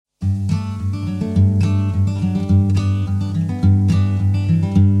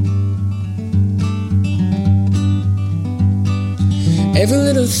Every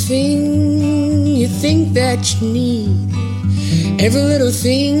little thing you think that you need. Every little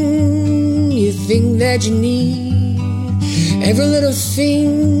thing you think that you need. Every little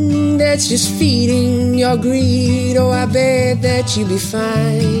thing that's just feeding your greed. Oh, I bet that you'd be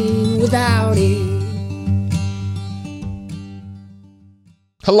fine without it.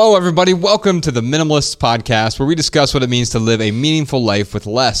 Hello, everybody. Welcome to the Minimalists Podcast, where we discuss what it means to live a meaningful life with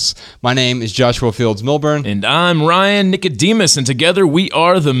less. My name is Joshua Fields Milburn. And I'm Ryan Nicodemus, and together we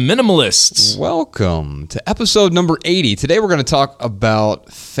are the Minimalists. Welcome to episode number 80. Today we're going to talk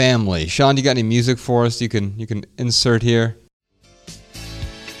about family. Sean, you got any music for us you can insert here?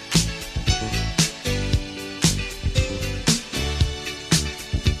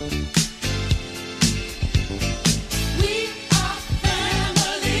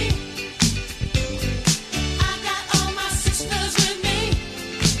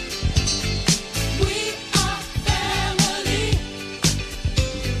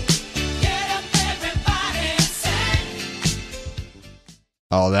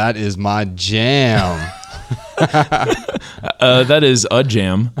 Oh, that is my jam. That is a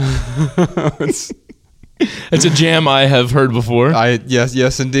jam. It's a jam I have heard before.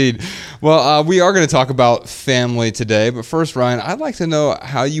 Yes, indeed. Well, we are going to talk about family today. But first, Ryan, I'd like to know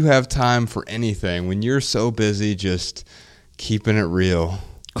how you have time for anything when you're so busy just keeping it real.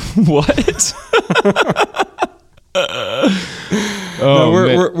 What?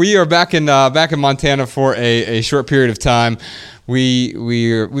 We are back in Montana for a short period of time. We've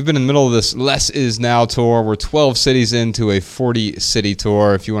been in the middle of this Less Is Now tour. We're 12 cities into a 40-city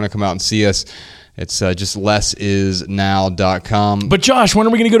tour. If you want to come out and see us, it's just lessisnow.com. But Josh, when are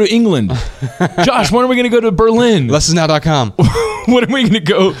we going to go to England? Josh, when are we going to go to Berlin? Lessisnow.com. When are we going to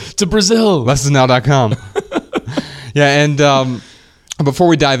go to Brazil? Lessisnow.com. Yeah, and before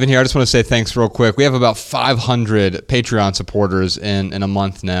we dive in here, I just want to say thanks real quick. We have about 500 Patreon supporters in a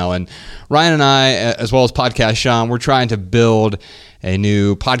month now. And Ryan and I, as well as Podcast Sean, we're trying to build a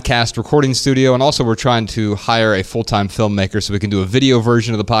new podcast recording studio. And also we're trying to hire a full-time filmmaker so we can do a video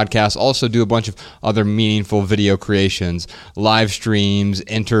version of the podcast, also do a bunch of other meaningful video creations, live streams,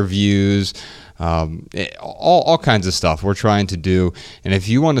 interviews, all kinds of stuff we're trying to do. And if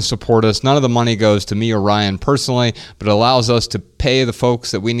you want to support us, none of the money goes to me or Ryan personally, but it allows us to pay the folks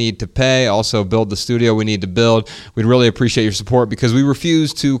that we need to pay, also build the studio we need to build. We'd really appreciate your support because we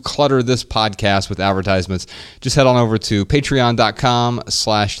refuse to clutter this podcast with advertisements. Just head on over to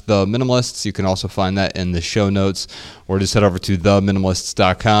patreon.com/theminimalists. You can also find that in the show notes, or just head over to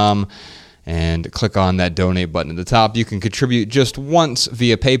theminimalists.com and click on that donate button at the top. You can contribute just once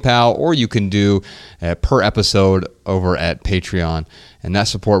via PayPal, or you can do per episode over at Patreon. And that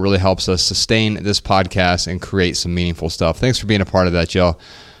support really helps us sustain this podcast and create some meaningful stuff. Thanks for being a part of that, y'all.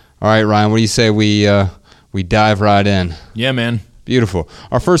 All right, Ryan, what do you say we dive right in? Yeah, man. Beautiful.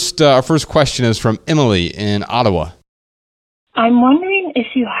 Our first question is from Emily in Ottawa. I'm wondering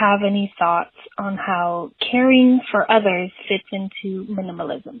if you have any thoughts on how caring for others fits into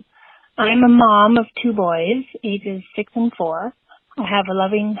minimalism. I'm a mom of 2 boys, ages 6 and 4. I have a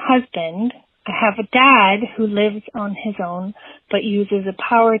loving husband. I have a dad who lives on his own but uses a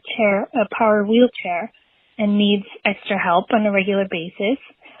power wheelchair, and needs extra help on a regular basis.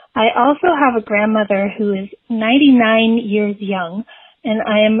 I also have a grandmother who is 99 years young, and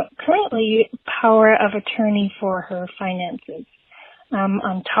I am currently power of attorney for her finances.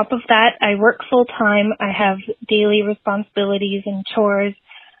 On top of that, I work full-time. I have daily responsibilities and chores.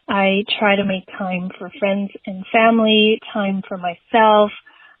 I try to make time for friends and family, time for myself,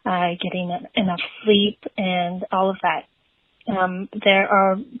 getting enough sleep, and all of that. There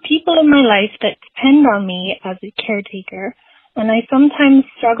are people in my life that depend on me as a caretaker, and I sometimes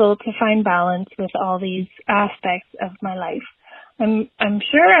struggle to find balance with all these aspects of my life. I'm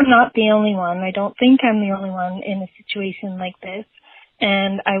sure I'm not the only one. I don't think I'm the only one in a situation like this,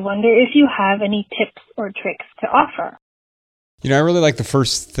 and I wonder if you have any tips or tricks to offer. You know, I really like the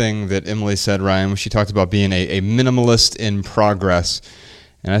first thing that Emily said, Ryan, when she talked about being a minimalist in progress.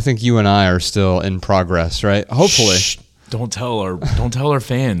 And I think you and I are still in progress, right? Hopefully. Shh, don't tell our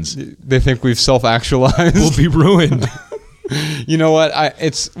fans. They think we've self-actualized. We'll be ruined. You know what?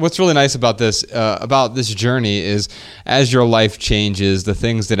 What's really nice about this journey is as your life changes, the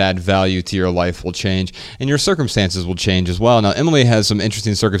things that add value to your life will change, and your circumstances will change as well. Now, Emily has some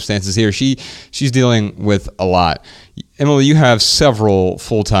interesting circumstances here. She's dealing with a lot. Emily, you have several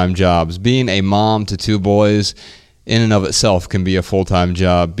full-time jobs. Being a mom to 2 boys, in and of itself can be a full-time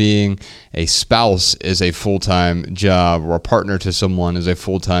job. Being a spouse is a full-time job, or a partner to someone is a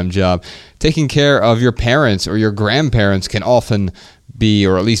full-time job. Taking care of your parents or your grandparents can often be,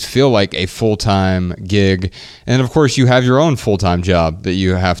 or at least feel like, a full-time gig. And of course, you have your own full-time job that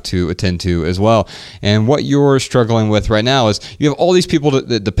you have to attend to as well. And what you're struggling with right now is you have all these people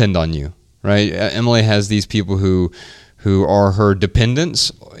that depend on you, right? Emily has these people who are her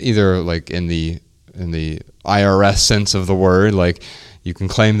dependents, either like in the IRS sense of the word, like you can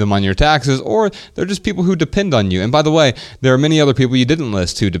claim them on your taxes, or they're just people who depend on you. And by the way, there are many other people you didn't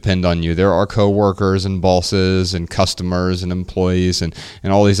list who depend on you. There are coworkers and bosses and customers and employees and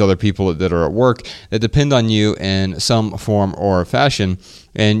all these other people that are at work that depend on you in some form or fashion.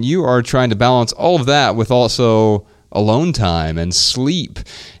 And you are trying to balance all of that with also alone time and sleep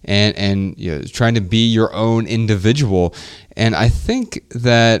and trying to be your own individual. And I think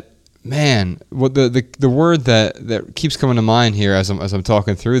that, man, what the word that keeps coming to mind here as I'm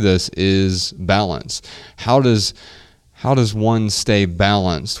talking through this is balance. How does one stay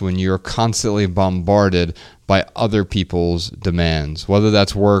balanced when you're constantly bombarded by other people's demands, whether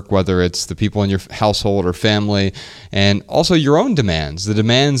that's work, whether it's the people in your household or family, and also your own demands, the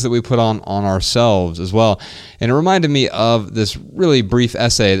demands that we put on ourselves as well. And it reminded me of this really brief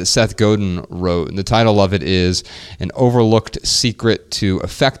essay that Seth Godin wrote, and the title of it is An Overlooked Secret to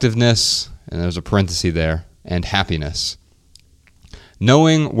Effectiveness, and there's a parenthesis there, and Happiness.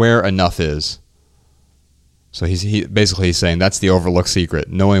 Knowing where enough is. So he's saying that's the overlooked secret,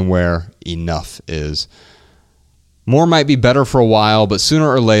 knowing where enough is. More might be better for a while, but sooner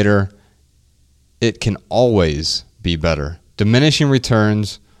or later, it can always be better. Diminishing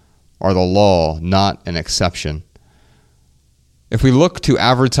returns are the law, not an exception. If we look to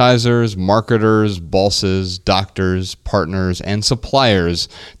advertisers, marketers, bosses, doctors, partners, and suppliers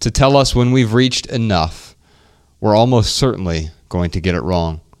to tell us when we've reached enough, we're almost certainly going to get it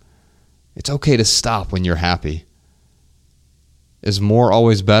wrong. It's okay to stop when you're happy. Is more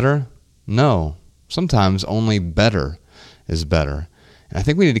always better? No. Sometimes only better is better. And I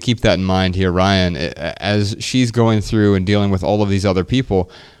think we need to keep that in mind here, Ryan. As she's going through and dealing with all of these other people,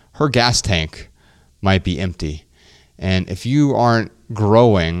 her gas tank might be empty. And if you aren't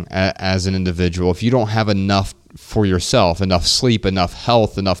growing as an individual, if you don't have enough for yourself, enough sleep, enough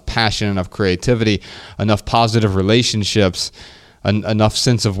health, enough passion, enough creativity, enough positive relationships, enough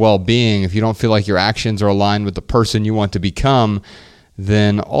sense of well-being, if you don't feel like your actions are aligned with the person you want to become,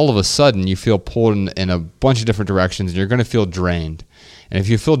 then all of a sudden you feel pulled in a bunch of different directions and you're going to feel drained. And if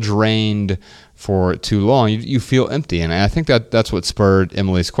you feel drained for too long, you feel empty. And I think that's what spurred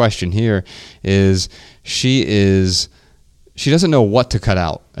Emily's question here is she doesn't know what to cut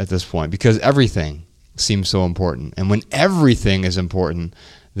out at this point because everything seems so important. And when everything is important,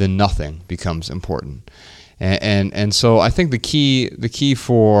 then nothing becomes important. And so I think the key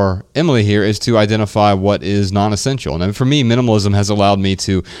for Emily here is to identify what is non-essential. And for me, minimalism has allowed me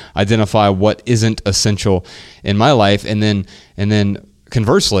to identify what isn't essential in my life, and then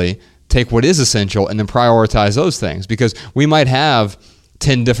conversely, take what is essential and then prioritize those things. Because we might have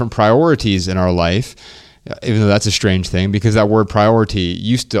 10 different priorities in our life, even though that's a strange thing, because that word priority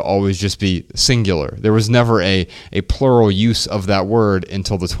used to always just be singular. There was never a plural use of that word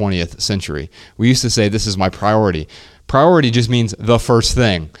until the 20th century. We used to say, this is my priority. Priority just means the first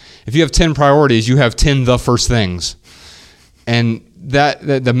thing. If you have 10 priorities, you have 10 the first things. And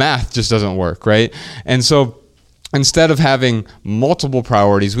that the math just doesn't work, right? And so instead of having multiple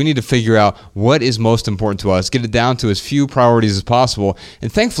priorities, we need to figure out what is most important to us, get it down to as few priorities as possible. And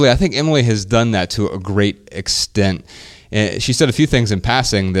thankfully, I think Emily has done that to a great extent. She said a few things in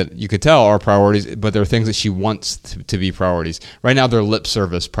passing that you could tell are priorities, but there are things that she wants to be priorities. Right now, they're lip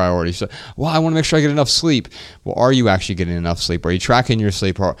service priorities. So, well, I want to make sure I get enough sleep. Well, are you actually getting enough sleep? Are you tracking your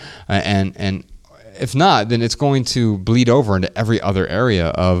sleep? And if not, then it's going to bleed over into every other area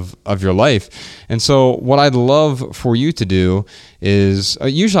of your life. And so what I'd love for you to do is,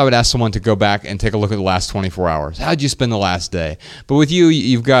 usually I would ask someone to go back and take a look at the last 24 hours. How'd you spend the last day? But with you,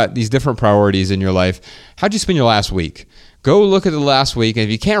 you've got these different priorities in your life. How'd you spend your last week? Go look at the last week, and if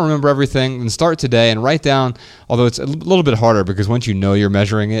you can't remember everything, then start today and write down, although it's a little bit harder because once you know you're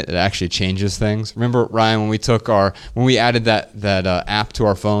measuring it, it actually changes things. Remember, Ryan, when we added that app to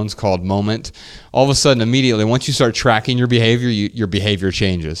our phones called Moment, all of a sudden, immediately, once you start tracking your behavior, your behavior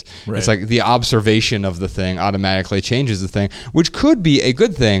changes. Right. It's like the observation of the thing automatically changes the thing, which could be a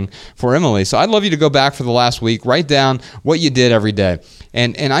good thing for Emily. So I'd love you to go back for the last week, write down what you did every day.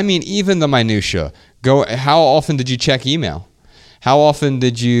 And I mean, even the minutia. How often did you check email? How often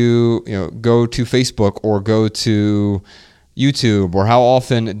did you go to Facebook or go to YouTube, or how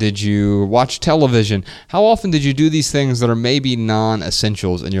often did you watch television? How often did you do these things that are maybe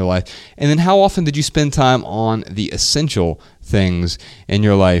non-essentials in your life? And then how often did you spend time on the essential things in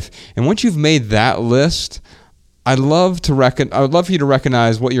your life? And once you've made that list, I would love for you to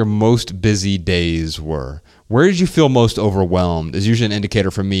recognize what your most busy days were. Where did you feel most overwhelmed? Is usually an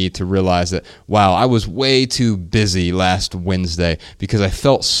indicator for me to realize that, wow, I was way too busy last Wednesday because I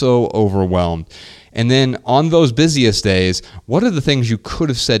felt so overwhelmed. And then on those busiest days, what are the things you could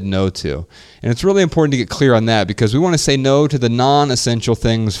have said no to? And it's really important to get clear on that, because we want to say no to the non-essential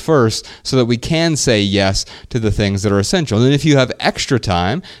things first so that we can say yes to the things that are essential. And then if you have extra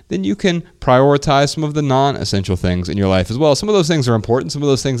time, then you can prioritize some of the non-essential things in your life as well. Some of those things are important. Some of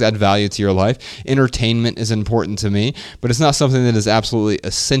those things add value to your life. Entertainment is important to me, but it's not something that is absolutely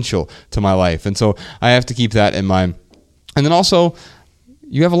essential to my life. And so I have to keep that in mind. And then also,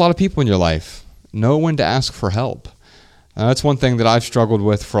 you have a lot of people in your life. Know when to ask for help. That's one thing that I've struggled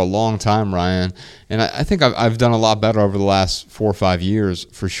with for a long time, Ryan. And I think I've done a lot better over the last 4 or 5 years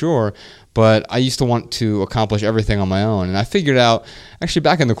for sure. But I used to want to accomplish everything on my own. And I figured out, actually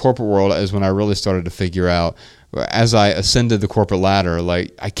back in the corporate world is when I really started to figure out, as I ascended the corporate ladder,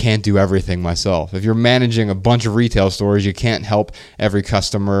 like, I can't do everything myself. If you're managing a bunch of retail stores, you can't help every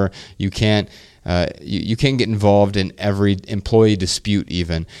customer. You can't get involved in every employee dispute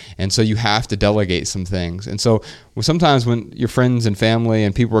even. And so you have to delegate some things. And so sometimes when your friends and family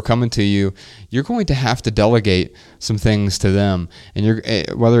and people are coming to you, you're going to have to delegate some things to them. And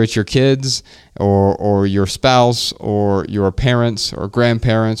whether it's your kids or your spouse or your parents or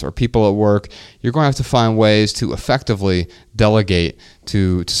grandparents or people at work, you're going to have to find ways to effectively delegate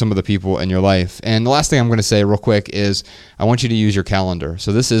to some of the people in your life. And the last thing I'm going to say real quick is I want you to use your calendar.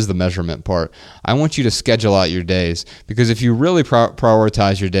 So this is the measurement part. I want you to schedule out your days, because if you really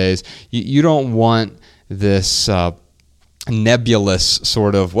prioritize your days, you don't want this nebulous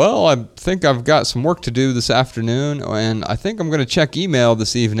sort of, well, I think I've got some work to do this afternoon, and I think I'm going to check email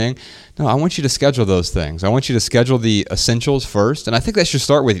this evening. No, I want you to schedule those things. I want you to schedule the essentials first, and I think that should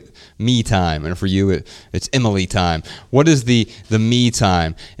start with me time, and for you, it's Emily time. What is the me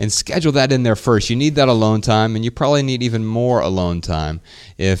time? And schedule that in there first. You need that alone time, and you probably need even more alone time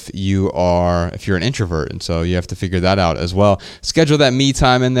if you're an introvert, and so you have to figure that out as well. Schedule that me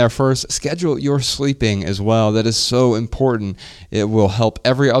time in there first. Schedule your sleeping as well. That is so important. It will help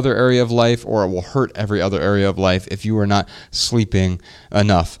every other area of life, or it will hurt every other area of life if you are not sleeping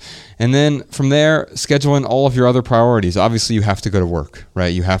enough. And then from there, schedule in all of your other priorities. Obviously, you have to go to work,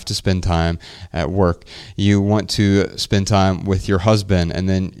 right? You have to spend time at work. You want to spend time with your husband, and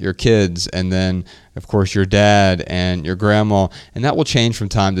then your kids, and then, of course, your dad and your grandma. And that will change from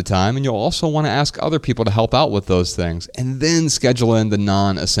time to time. And you'll also want to ask other people to help out with those things. And then schedule in the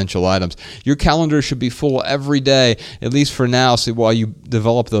non-essential items. Your calendar should be full every day, at least for now, so while you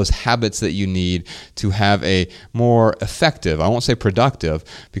develop those habits that you need to have a more effective, I won't say productive,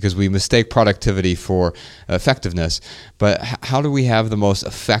 because we mistake productivity for effectiveness, but how do we have the most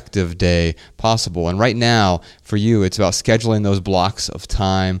effective day possible? And right now, for you, it's about scheduling those blocks of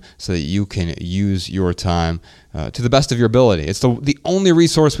time so that you can use your time to the best of your ability. It's the only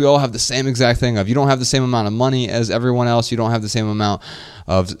resource we all have the same exact thing of. You don't have the same amount of money as everyone else. You don't have the same amount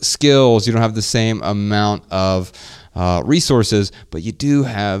of skills. You don't have the same amount of resources, but you do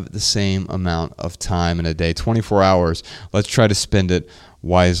have the same amount of time in a day, 24 hours. Let's try to spend it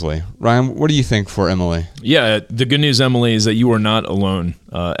wisely. Ryan, what do you think for Emily? Yeah, the good news, Emily, is that you are not alone.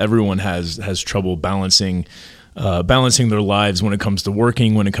 Everyone has trouble balancing their lives when it comes to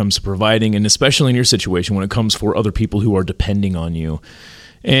working, when it comes to providing, and especially in your situation, when it comes for other people who are depending on you.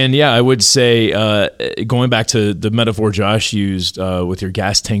 And yeah, I would say, going back to the metaphor Josh used with your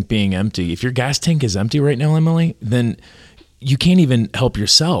gas tank being empty, if your gas tank is empty right now, Emily, then you can't even help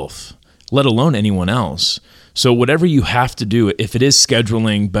yourself, let alone anyone else. So whatever you have to do, if it is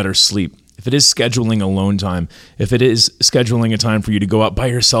scheduling better sleep, if it is scheduling alone time, if it is scheduling a time for you to go out by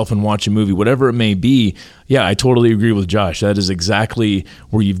yourself and watch a movie, whatever it may be, yeah, I totally agree with Josh. That is exactly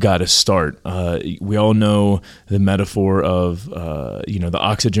where you've got to start. We all know the metaphor of, the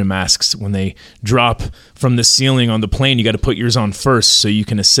oxygen masks. When they drop from the ceiling on the plane, you got to put yours on first so you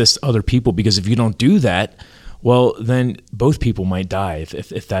can assist other people, because if you don't do that, well, then both people might die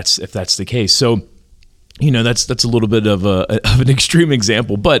if that's the case. So, that's a little bit of an extreme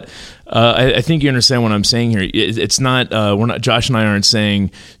example, but I think you understand what I'm saying here. It's not Josh and I aren't saying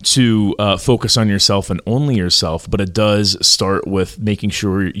to focus on yourself and only yourself, but it does start with making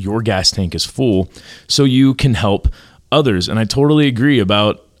sure your gas tank is full so you can help others. And I totally agree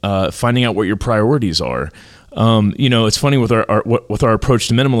about finding out what your priorities are. It's funny with our approach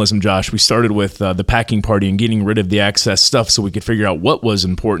to minimalism, Josh. We started with the packing party and getting rid of the excess stuff so we could figure out what was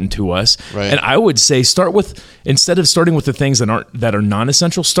important to us. Right. And I would say instead of starting with the things that are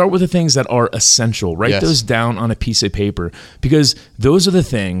non-essential, start with the things that are essential. Write those down on a piece of paper, because those are the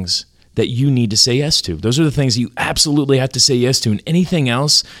things that you need to say yes to. Those are the things you absolutely have to say yes to. And anything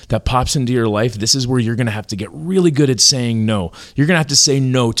else that pops into your life, this is where you're going to have to get really good at saying no. You're going to have to say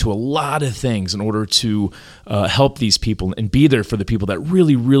no to a lot of things in order to help these people and be there for the people that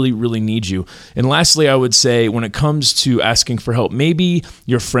really, really, really need you. And lastly, I would say when it comes to asking for help, maybe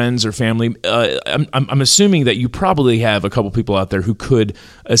your friends or family, I'm assuming that you probably have a couple people out there who could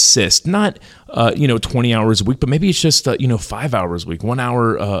assist. Not 20 hours a week, but maybe it's just 5 hours a week, 1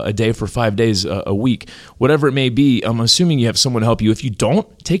 hour a day for 5 days a week, whatever it may be. I'm assuming you have someone to help you. If you don't,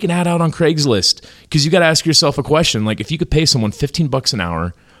 take an ad out on Craigslist, because you got to ask yourself a question. Like, if you could pay someone $15 an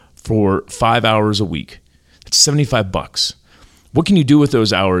hour for 5 hours a week, that's $75. What can you do with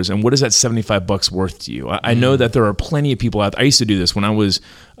those hours, and what is that $75 worth to you? I know that there are plenty of people out there. I used to do this when I was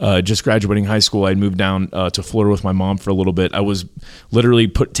just graduating high school. I'd moved down to Florida with my mom for a little bit. I was literally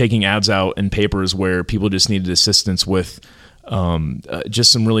taking ads out in papers where people just needed assistance with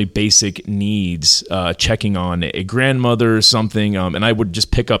just some really basic needs, checking on a grandmother or something, and I would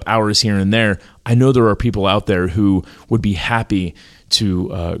just pick up hours here and there. I know there are people out there who would be happy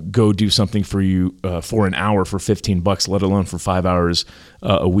to go do something for you for an hour for $15, let alone for 5 hours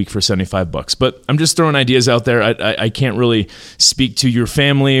a week for $75. But I'm just throwing ideas out there. I can't really speak to your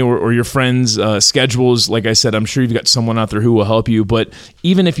family or your friends' schedules. Like I said, I'm sure you've got someone out there who will help you. But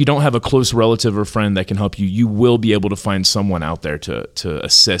even if you don't have a close relative or friend that can help you, you will be able to find someone out there to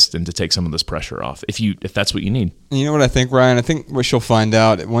assist and to take some of this pressure off if that's what you need. You know what I think, Ryan? I think what she'll find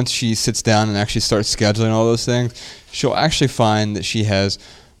out once she sits down and actually starts scheduling all those things, she'll actually find that she has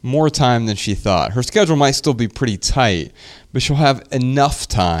more time than she thought. Her schedule might still be pretty tight, but she'll have enough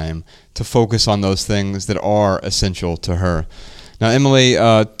time to focus on those things that are essential to her. Now, Emily,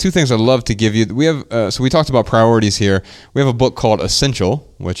 two things I'd love to give you. We have so we talked about priorities here. We have a book called Essential,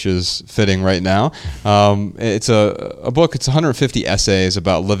 which is fitting right now. It's a book. It's 150 essays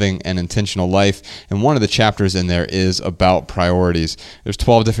about living an intentional life, and one of the chapters in there is about priorities. There's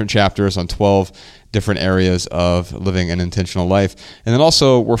 12 different chapters on 12 different areas of living an intentional life. And then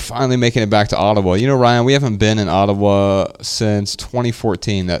also, we're finally making it back to Ottawa. You know, Ryan, we haven't been in Ottawa since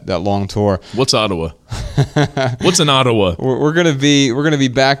 2014, that long tour. What's Ottawa? What's in Ottawa? We're gonna be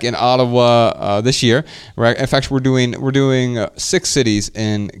back in Ottawa this year. In fact, we're doing 6 cities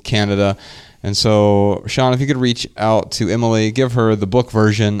in Canada. And so, Sean, if you could reach out to Emily, give her the book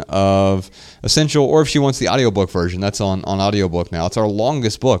version of Essential, or if she wants the audiobook version, that's on audiobook now. It's our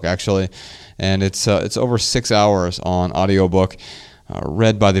longest book, actually, and it's over 6 hours on audiobook,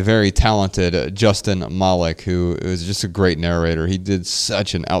 read by the very talented Justin Malik, who is just a great narrator. He did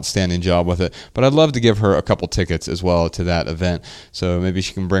such an outstanding job with it. But I'd love to give her a couple tickets as well to that event. So maybe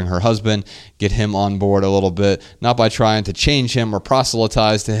she can bring her husband, get him on board a little bit, not by trying to change him or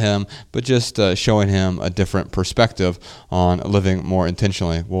proselytize to him, but just showing him a different perspective on living more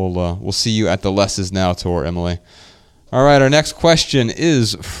intentionally. We'll see you at the Less Is Now tour, Emily. All right, our next question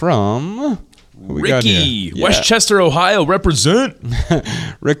is from Ricky, Westchester, Ohio, represent.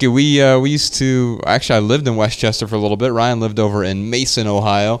 Ricky, we used to, actually I lived in Westchester for a little bit. Ryan lived over in Mason,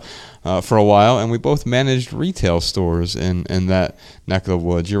 Ohio for a while, and we both managed retail stores in that neck of the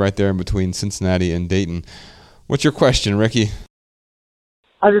woods. You're right there in between Cincinnati and Dayton. What's your question, Ricky?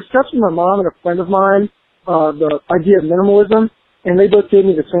 I discussed with my mom and a friend of mine the idea of minimalism, and they both gave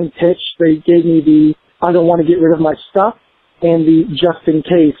me the same pitch. They gave me the I don't want to get rid of my stuff and the just in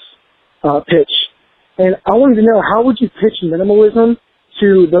case pitch. And I wanted to know, how would you pitch minimalism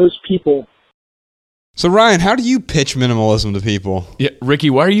to those people? So, Ryan, how do you pitch minimalism to people? Yeah, Ricky,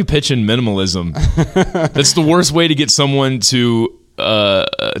 why are you pitching minimalism? That's the worst way to get someone to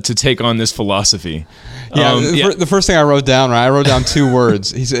take on this philosophy. The first thing I wrote down, right? I wrote down 2 words.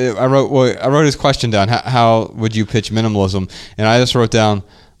 He said, I wrote his question down. How would you pitch minimalism? And I just wrote down,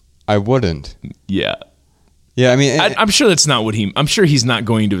 I wouldn't. Yeah. Yeah, I mean, I'm sure that's not what I'm sure he's not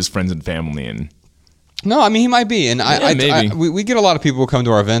going to his friends and family and. No, I mean he might be, and maybe we get a lot of people who come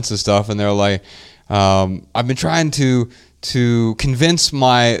to our events and stuff, and they're like, I've been trying to convince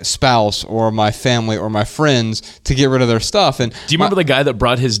my spouse or my family or my friends to get rid of their stuff. And do you remember the guy that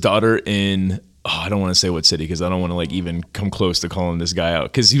brought his daughter in? Oh, I don't want to say what city because I don't want to even come close to calling this guy out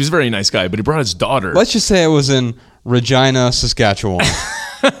because he was a very nice guy, but he brought his daughter. Let's just say it was in Regina, Saskatchewan.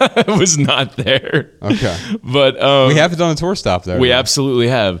 It was not there. Okay. But we have done a tour stop there. We absolutely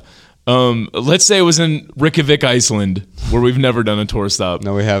have. Let's say it was in Reykjavik, Iceland, where we've never done a tour stop.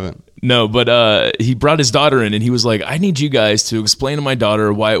 No, we haven't. No, but he brought his daughter in and he was like, I need you guys to explain to my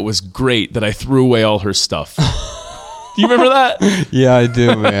daughter why it was great that I threw away all her stuff. Do you remember that? Yeah, I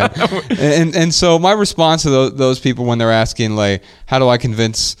do, man. and so my response to those people when they're asking, like, how do I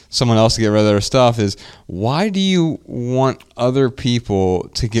convince someone else to get rid of their stuff is, why do you want other people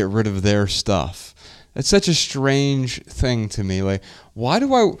to get rid of their stuff? It's such a strange thing to me. Like, why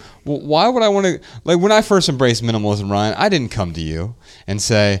would I want to, like, when I first embraced minimalism, Ryan, I didn't come to you and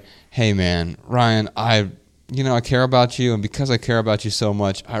say, hey, man, Ryan, I care about you, and because I care about you so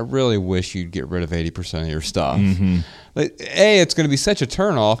much, I really wish you'd get rid of 80% of your stuff. Mm-hmm. Like, A, it's going to be such a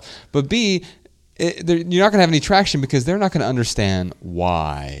turnoff, but B, you're not going to have any traction because they're not going to understand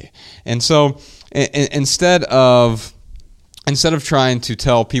why. And so instead of trying to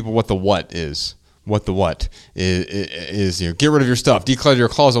tell people what the what is, get rid of your stuff, declutter your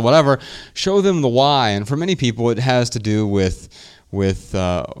closet, whatever, show them the why. And for many people, it has to do with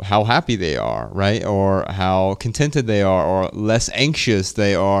how happy they are, right? Or how contented they are, or less anxious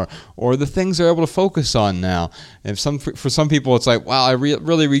they are, or the things they're able to focus on now. And for some people, it's like, wow, I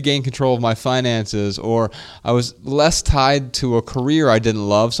really regained control of my finances, or I was less tied to a career I didn't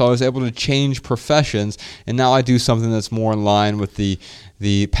love, so I was able to change professions, and now I do something that's more in line with the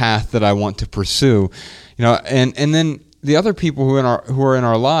path that I want to pursue. And then the other people who are in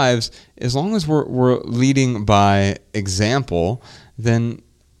our lives, as long as we're leading by example, then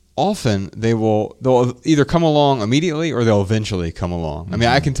often they'll either come along immediately or they'll eventually come along. Mm-hmm. I mean,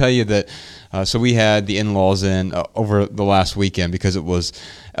 I can tell you that. So we had the in-laws in over the last weekend because it was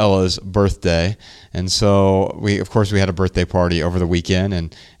Ella's birthday, and so we had a birthday party over the weekend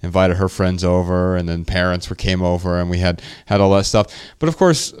and invited her friends over, and then parents came over, and we had all that stuff. But of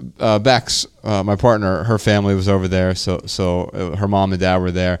course, Bex, my partner, her family was over there, so her mom and dad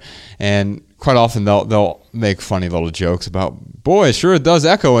were there, and quite often they'll make funny little jokes about, boy, it sure does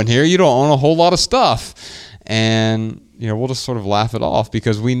echo in here. You don't own a whole lot of stuff, and we'll just sort of laugh it off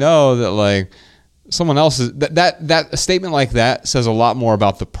because we know that, like, someone else's that a statement like that says a lot more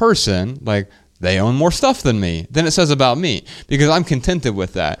about the person, like they own more stuff than me, than it says about me, because I'm contented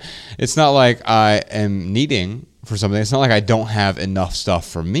with that. It's not like I am needing for something. It's not like I don't have enough stuff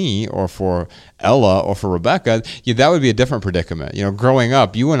for me or for Ella or for Rebecca. That would be a different predicament. Growing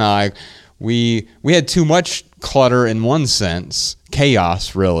up, you and I, we had too much clutter in one sense.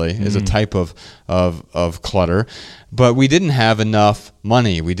 Chaos really is a type of clutter, but we didn't have enough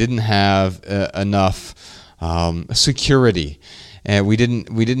money. We didn't have enough security, and we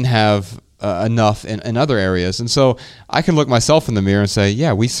didn't have enough in other areas. And so I can look myself in the mirror and say,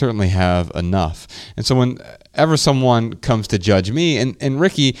 yeah, we certainly have enough. And so whenever someone comes to judge me, and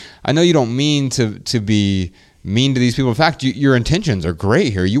Ricky, I know you don't mean to be mean to these people. In fact, your intentions are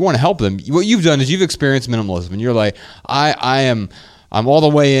great here. You want to help them. What you've done is you've experienced minimalism, and you're like, I'm all the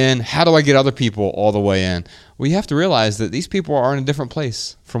way in. How do I get other people all the way in? Well, you have to realize that these people are in a different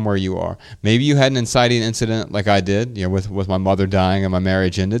place from where you are. Maybe you had an inciting incident like I did, with my mother dying and my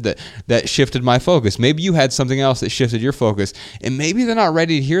marriage ended, that shifted my focus. Maybe you had something else that shifted your focus, and maybe they're not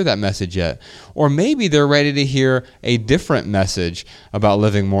ready to hear that message yet. Or maybe they're ready to hear a different message about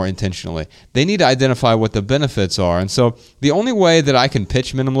living more intentionally. They need to identify what the benefits are. And so the only way that I can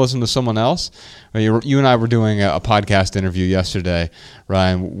pitch minimalism to someone else, you and I were doing a podcast interview yesterday,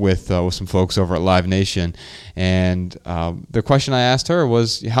 Ryan, with some folks over at Live Nation, and the question I asked her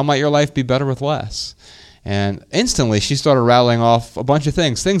was, how might your life be better with less? And instantly she started rattling off a bunch of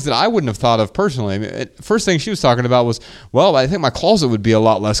things that I wouldn't have thought of personally. I mean, first thing she was talking about was, well, I think my closet would be a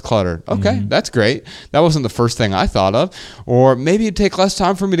lot less cluttered. Okay, That's great. That wasn't the first thing I thought of. Or maybe it'd take less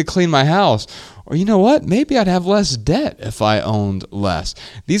time for me to clean my house. Or you know what? Maybe I'd have less debt if I owned less.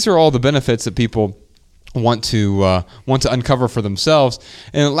 These are all the benefits that people want to uncover for themselves.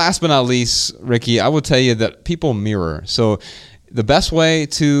 And last but not least, Ricky, I will tell you that people mirror. So the best way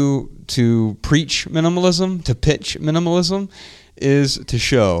to preach minimalism, to pitch minimalism, is to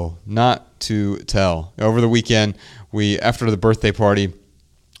show, not to tell. Over the weekend, after the birthday party,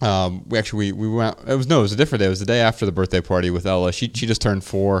 we went. It was a different day. It was the day after the birthday party with Ella. She just turned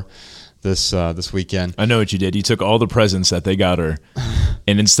 4 this weekend. I know what you did. You took all the presents that they got her,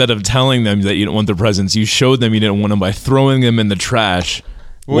 and instead of telling them that you didn't want the presents, you showed them you didn't want them by throwing them in the trash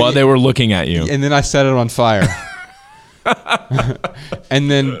while they were looking at you. And then I set it on fire. And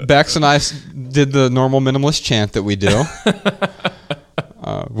then Bex and I did the normal minimalist chant that we do.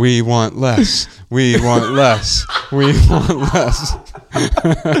 We want less. We want less. We want less.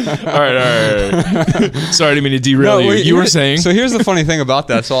 All right. Sorry, I didn't mean to derail you. You were saying. So here's the funny thing about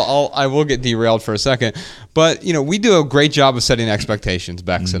that. So I will get derailed for a second. But, we do a great job of setting expectations,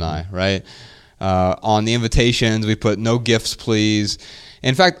 Bex and I, right? On the invitations, we put no gifts, please.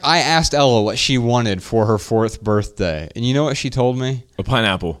 In fact, I asked Ella what she wanted for her 4th birthday. And you know what she told me? A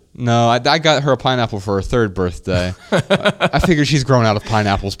pineapple. No, I got her a pineapple for her 3rd birthday. I figured she's grown out of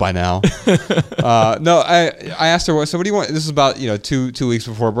pineapples by now. No, I asked her, so what do you want? This is about 2 weeks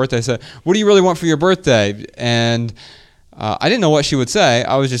before her birthday. I said, what do you really want for your birthday? And I didn't know what she would say.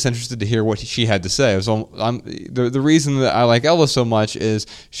 I was just interested to hear what she had to say. The reason that I like Ella so much is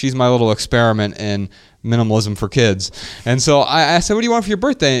she's my little experiment in minimalism for kids. And so I said, what do you want for your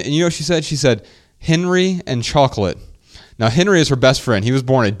birthday? And you know what she said? She said, Henry and chocolate. Now, Henry is her best friend. He was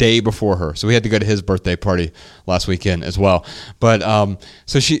born a day before her, so we had to go to his birthday party last weekend as well. But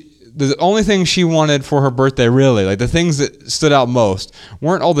so the only thing she wanted for her birthday, really, like the things that stood out most,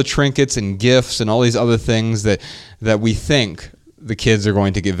 weren't all the trinkets and gifts and all these other things that we think the kids are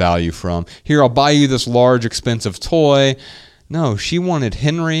going to get value from. Here, I'll buy you this large, expensive toy. No, she wanted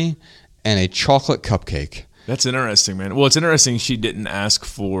Henry and a chocolate cupcake. That's interesting, man. Well, it's interesting she didn't ask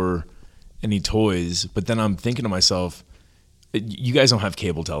for any toys, but then I'm thinking to myself, you guys don't have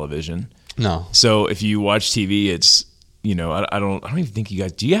cable television. No. So if you watch TV, it's, I don't even think you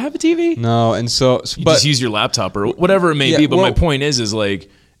guys, do you have a TV? No, and so you just use your laptop or whatever it may be. But my point is like,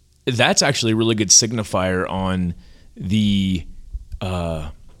 that's actually a really good signifier on the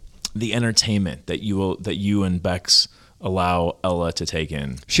entertainment that you and Bex allow Ella to take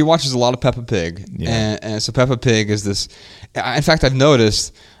in. She watches a lot of Peppa Pig. Yeah. And so Peppa Pig is this, in fact, I've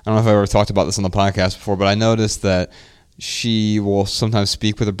noticed, I don't know if I've ever talked about this on the podcast before, but I noticed that she will sometimes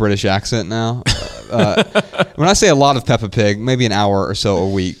speak with a British accent now. When I say a lot of Peppa Pig, maybe an hour or so a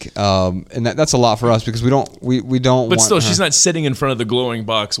week, and that's a lot for us because we don't. But still, she's not sitting in front of the glowing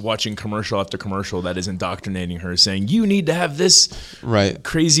box watching commercial after commercial that is indoctrinating her, saying you need to have this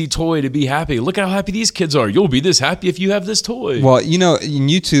crazy toy to be happy. Look how happy these kids are. You'll be this happy if you have this toy. Well,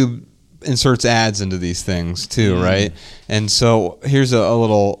 YouTube inserts ads into these things too, right? And so here's a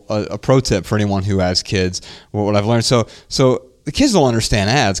little pro tip for anyone who has kids. What I've learned, so the kids don't understand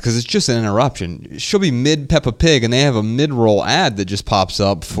ads because it's just an interruption. She'll be mid Peppa Pig and they have a mid-roll ad that just pops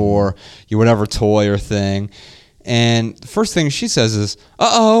up for whatever toy or thing. And the first thing she says is,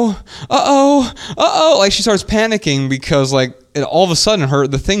 uh-oh. Like she starts panicking because like all of a sudden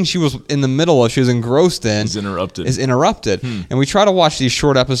the thing she was in the middle of, she was engrossed in, is interrupted. And we try to watch these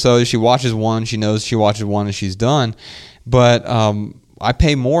short episodes. She watches one, she knows she watches one and she's done. But I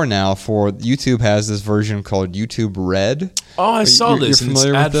pay more now for, YouTube has this version called YouTube Red. Oh, I saw this. You're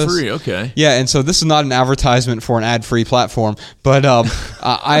familiar with this? Ad-free, okay. Yeah, and so this is not an advertisement for an ad-free platform, but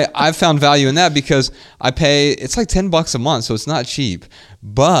I've found value in that because it's like $10 a month, so it's not cheap,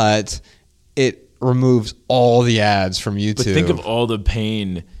 but it removes all the ads from YouTube. But think of all the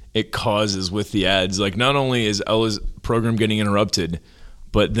pain it causes with the ads. Like not only is Ella's program getting interrupted,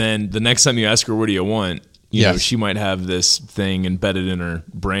 but then the next time you ask her, what do you want? You know, she might have this thing embedded in her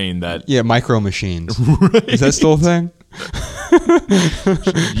brain that... Yeah, Micro Machines. Right. Is that still a thing?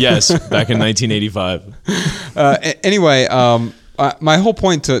 Yes, back in 1985. Anyway, my whole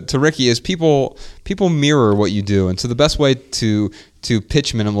point to Ricky is people mirror what you do. And so the best way to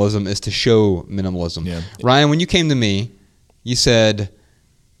pitch minimalism is to show minimalism. Yeah. Ryan, when you came to me, you said,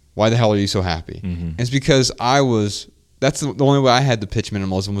 why the hell are you so happy? And it's because that's the only way I had to pitch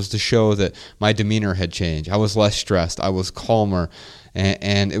minimalism, was to show that my demeanor had changed. I was less stressed. I was calmer.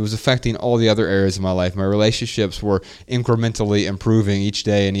 And it was affecting all the other areas of my life. My relationships were incrementally improving each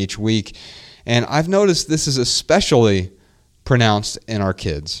day and each week. And I've noticed this is especially pronounced in our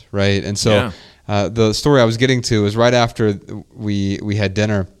kids, right? And so the story I was getting to is right after we had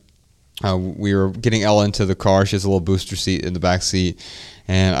dinner, we were getting Ella into the car. She has a little booster seat in the back seat.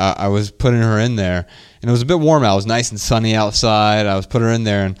 And I was putting her in there. And it was a bit warm out. It was nice and sunny outside. I was putting her in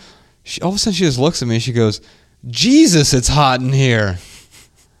there. And all of a sudden she just looks at me and she goes, Jesus, it's hot in here.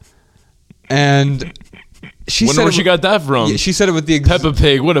 And she wonder where she got that from. Yeah, she said it with the... Peppa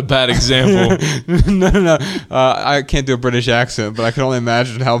Pig, what a bad example. No. I can't do a British accent, but I can only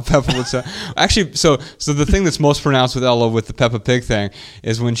imagine how Peppa would sound. Actually, so the thing that's most pronounced with Ella with the Peppa Pig thing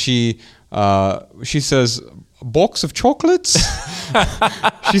is when she says... box of chocolates.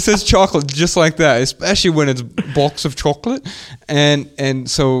 She says chocolate just like that, especially when it's box of chocolate. And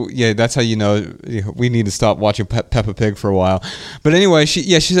so that's how you know we need to stop watching Peppa Pig for a while. But anyway, she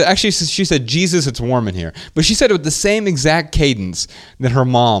said Jesus, it's warm in here. But she said it with the same exact cadence that her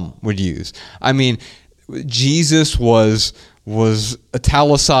mom would use. I mean, Jesus was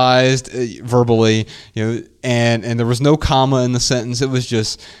italicized verbally, and there was no comma in the sentence. It was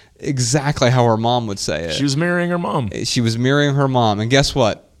just exactly how her mom would say it. She was mirroring her mom. She was mirroring her mom. And guess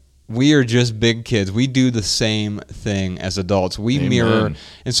what? we are just big kids. We do the same thing as adults. We Amen. mirror.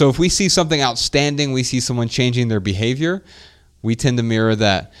 And so if we see something outstanding, we see someone changing their behavior, we tend to mirror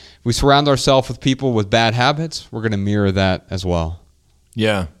that. If we surround ourselves with people with bad habits, we're going to mirror that as well.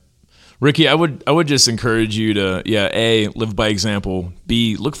 Yeah. Ricky, I would just encourage you to, A, live by example.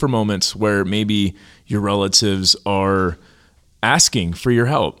 B, look for moments where maybe your relatives are asking for your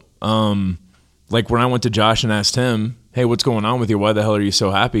help. Like when I went to Josh and asked him, hey, what's going on with you? Why the hell are you so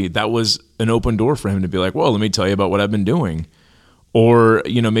happy? That was an open door for him to be like, well, let me tell you about what I've been doing. Or,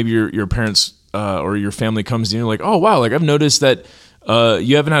 maybe your parents or your family comes to you and you're like, oh, wow, like I've noticed that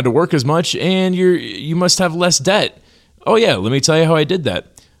you haven't had to work as much and you must have less debt. Oh, yeah, let me tell you how I did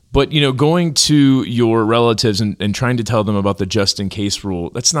that. But, going to your relatives and trying to tell them about the just in case rule,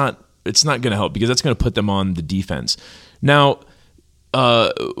 it's not going to help because that's going to put them on the defense. Now,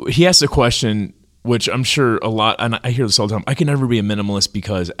 he asked a question, which I'm sure a lot, and I hear this all the time, I can never be a minimalist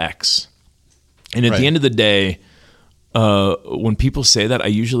because X. And at the end of the day, when people say that, I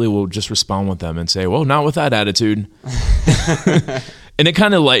usually will just respond with them and say, well, not with that attitude. And it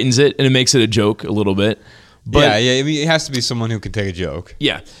kind of lightens it and it makes it a joke a little bit. But, yeah. I mean, it has to be someone who can take a joke.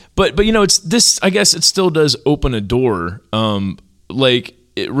 Yeah, but it's this. I guess it still does open a door.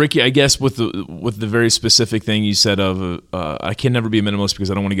 Ricky, I guess with the very specific thing you said of I can never be a minimalist because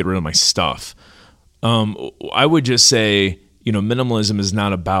I don't want to get rid of my stuff. I would just say minimalism is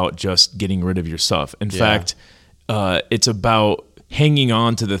not about just getting rid of your stuff. In fact, it's about hanging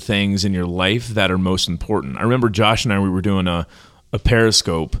on to the things in your life that are most important. I remember Josh and I, we were doing a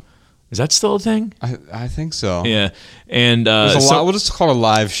Periscope. Is that still a thing? I think so. Yeah. And we'll just call it a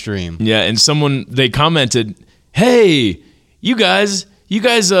live stream. Yeah, and they commented, "Hey, you guys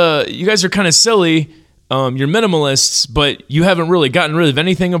are kind of silly. You're minimalists, but you haven't really gotten rid of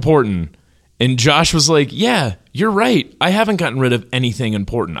anything important." And Josh was like, "Yeah, you're right. I haven't gotten rid of anything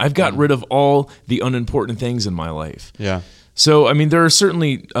important. I've gotten rid of all the unimportant things in my life." Yeah. So, I mean, there are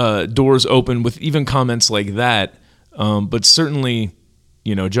certainly doors open with even comments like that, but certainly,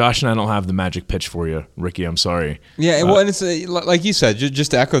 Josh and I don't have the magic pitch for you, Ricky. I'm sorry. Yeah, well, and it's like you said,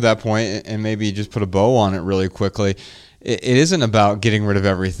 just to echo that point and maybe just put a bow on it really quickly. It isn't about getting rid of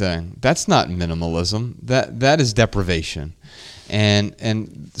everything. That's not minimalism. That is deprivation.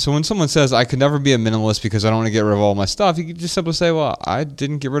 And so when someone says, I could never be a minimalist because I don't want to get rid of all my stuff, you could just simply say, well, I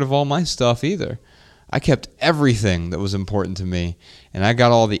didn't get rid of all my stuff either. I kept everything that was important to me, and I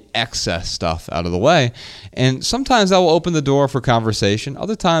got all the excess stuff out of the way. And sometimes that will open the door for conversation.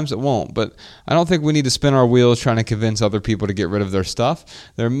 Other times it won't. But I don't think we need to spin our wheels trying to convince other people to get rid of their stuff.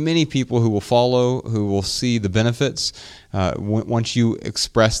 There are many people who will follow, who will see the benefits. Once you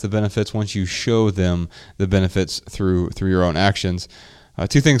express the benefits, once you show them the benefits through your own actions.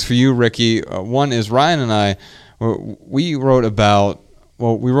 Two things for you, Ricky. One is Ryan and I, we wrote about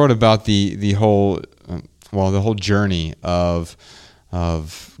the whole journey of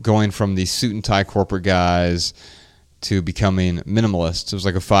going from these suit and tie corporate guys to becoming minimalists. It was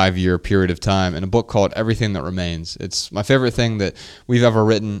like a 5-year period of time in a book called Everything That Remains. It's my favorite thing that we've ever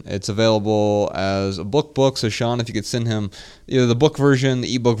written. It's available as a book. So Sean, if you could send him either the book version,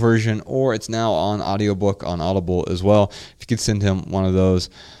 the ebook version, or it's now on audiobook on Audible as well. If you could send him one of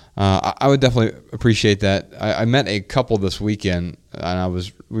those. I would definitely appreciate that. I met a couple this weekend,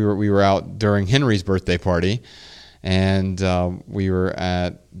 and we were out during Henry's birthday party, and we were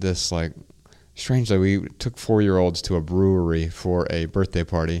at this strangely we took 4-year-olds to a brewery for a birthday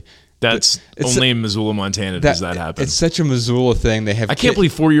party. It's only in Missoula, Montana does that happen. It's such a Missoula thing. They have. I can't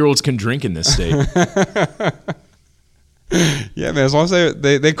believe 4-year-olds can drink in this state. Yeah, man. As long as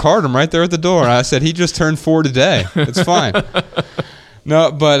they card him right there at the door. I said he just turned 4 today. It's fine.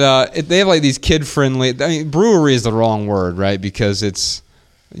 No, but they have these kid-friendly. I mean, brewery is the wrong word, right? Because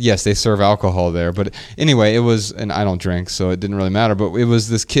yes, they serve alcohol there. But anyway, it was, and I don't drink, so it didn't really matter. But it was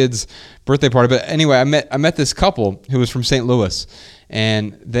this kid's birthday party. But anyway, I met this couple who was from St. Louis,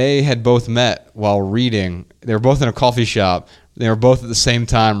 and they had both met while reading. They were both in a coffee shop. They were both at the same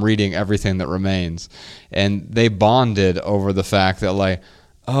time reading Everything That Remains, and they bonded over the fact that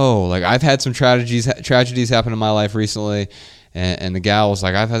I've had some tragedies happen in my life recently. And the gal was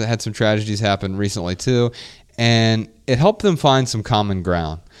like, I've had some tragedies happen recently too. And it helped them find some common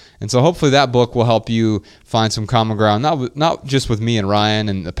ground. And so hopefully that book will help you find some common ground, not just with me and Ryan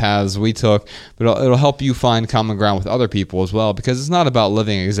and the paths we took, but it'll help you find common ground with other people as well, because it's not about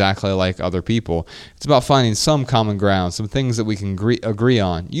living exactly like other people. It's about finding some common ground, some things that we can agree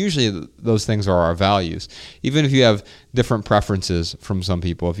on. Usually those things are our values. Even if you have different preferences from some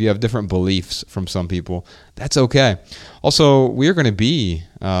people, if you have different beliefs from some people, that's okay. Also, we are going to be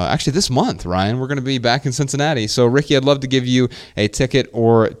Actually, this month, Ryan, we're going to be back in Cincinnati. So, Ricky, I'd love to give you a ticket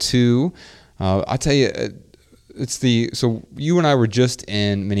or two. I'll tell you, so you and I were just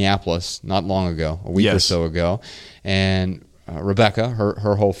in Minneapolis not long ago, a week or so ago, and Rebecca,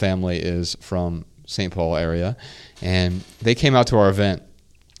 her whole family is from St. Paul area, and they came out to our event,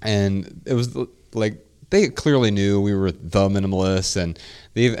 and it was like they clearly knew we were the Minimalists, and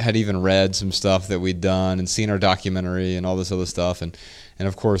they had even read some stuff that we'd done and seen our documentary and all this other stuff, and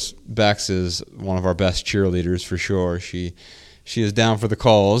of course Bex is one of our best cheerleaders for sure. She is down for the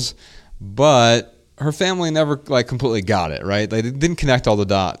cause, but her family never completely got it, right? They didn't connect all the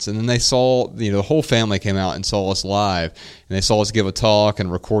dots. And then they saw, the whole family came out and saw us live, and they saw us give a talk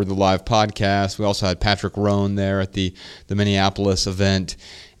and record the live podcast. We also had Patrick Rohn there at the Minneapolis event,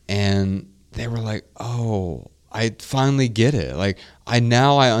 and they were like, oh, I finally get it.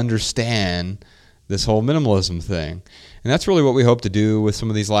 I understand this whole minimalism thing. And that's really what we hope to do with some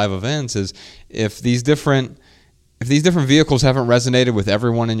of these live events is if these different vehicles haven't resonated with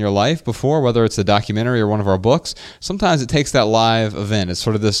everyone in your life before, whether it's a documentary or one of our books, sometimes it takes that live event. It's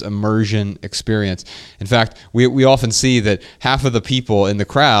sort of this immersion experience. In fact, we often see that half of the people in the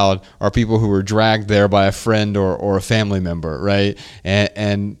crowd are people who were dragged there by a friend or a family member, right?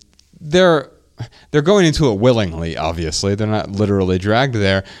 And they're going into it willingly, obviously. They're not literally dragged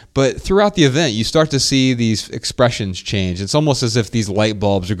there. But throughout the event, you start to see these expressions change. It's almost as if these light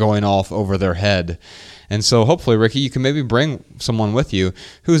bulbs are going off over their head. And so hopefully, Ricky, you can maybe bring someone with you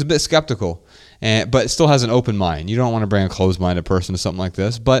who's a bit skeptical, but still has an open mind. You don't want to bring a closed-minded person to something like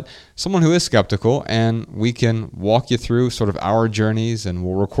this, but someone who is skeptical, and we can walk you through sort of our journeys, and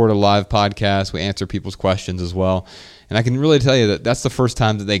we'll record a live podcast. We answer people's questions as well. And I can really tell you that that's the first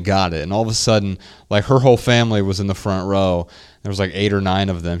time that they got it. And all of a sudden, her whole family was in the front row. There was 8 or 9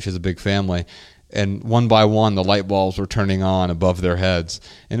 of them. She has a big family. And one by one, the light bulbs were turning on above their heads.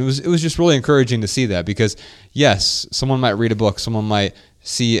 And it was just really encouraging to see that because, yes, someone might read a book, someone might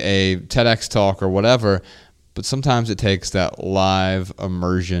see a TEDx talk or whatever, but sometimes it takes that live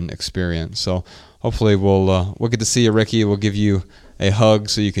immersion experience. So hopefully we'll get to see you, Ricky. We'll give you a hug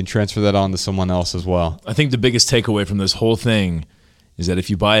so you can transfer that on to someone else as well. I think the biggest takeaway from this whole thing is that if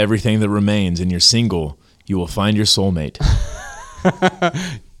you buy everything that remains and you're single, you will find your soulmate.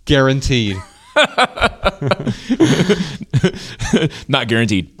 Guaranteed. Not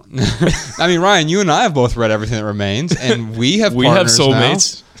guaranteed. I mean, Ryan, you and I have both read Everything That Remains, and we have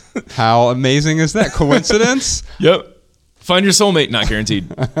soulmates now. How amazing is that? Coincidence? Yep. Find your soulmate. Not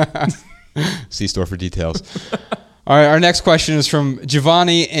guaranteed. See store for details. All right, our next question is from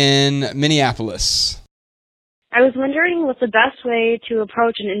Giovanni in Minneapolis. I was wondering what's the best way to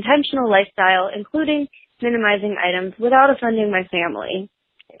approach an intentional lifestyle, including minimizing items, without offending my family.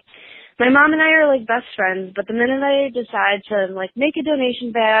 My mom and I are best friends, but the minute I decide to make a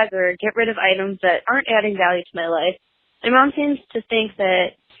donation bag or get rid of items that aren't adding value to my life, my mom seems to think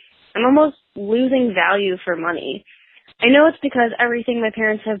that I'm almost losing value for money. I know it's because everything my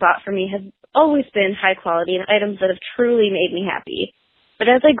parents have bought for me has always been high quality and items that have truly made me happy. But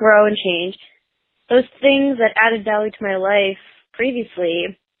as I grow and change, those things that added value to my life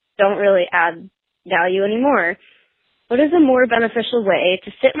previously don't really add value anymore. What is a more beneficial way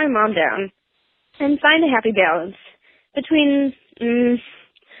to sit my mom down and find a happy balance between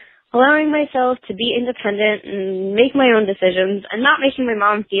allowing myself to be independent and make my own decisions and not making my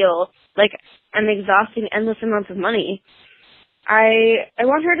mom feel like I'm exhausting endless amounts of money? I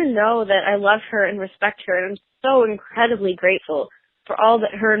want her to know that I love her and respect her, and I'm so incredibly grateful for all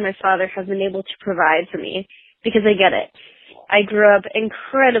that her and my father have been able to provide for me, because I get it. I grew up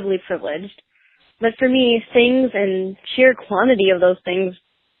incredibly privileged. But for me, things and sheer quantity of those things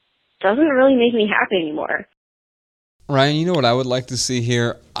doesn't really make me happy anymore. Ryan, you know what I would like to see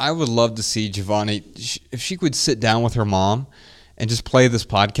here? I would love to see Giovanni, if she could sit down with her mom and just play this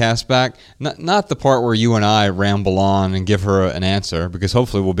podcast back. Not the part where you and I ramble on and give her an answer, because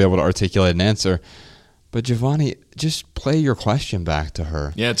hopefully we'll be able to articulate an answer. But Giovanni, just play your question back to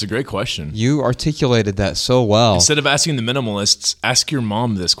her. Yeah, it's a great question. You articulated that so well. Instead of asking the minimalists, ask your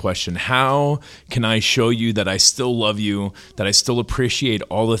mom this question. How can I show you that I still love you, that I still appreciate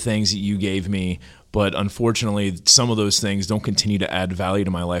all the things that you gave me, but unfortunately some of those things don't continue to add value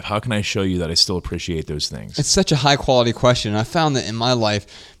to my life? How can I show you that I still appreciate those things? It's such a high quality question. I found that in my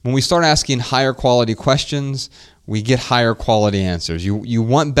life, when we start asking higher quality questions, we get higher quality answers. You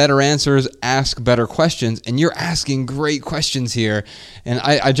want better answers, ask better questions, and you're asking great questions here. And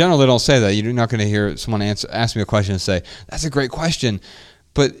I generally don't say that. You're not going to hear someone ask me a question and say, that's a great question.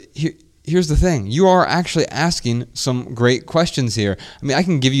 But here's the thing. You are actually asking some great questions here. I mean, I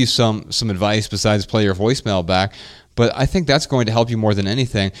can give you some advice besides play your voicemail back, But I think that's going to help you more than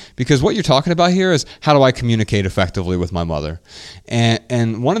anything, because what you're talking about here is, how do I communicate effectively with my mother?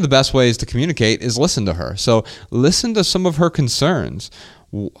 And one of the best ways to communicate is listen to her. So listen to some of her concerns.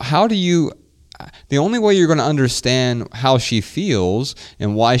 The only way you're going to understand how she feels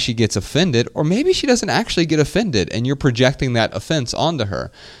and why she gets offended, or maybe she doesn't actually get offended and you're projecting that offense onto her.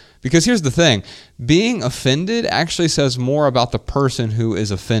 Because here's the thing, being offended actually says more about the person who is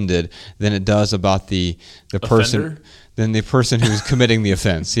offended than it does about the person, than the person who's committing the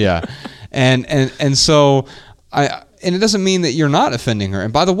offense. Yeah. And so and it doesn't mean that you're not offending her.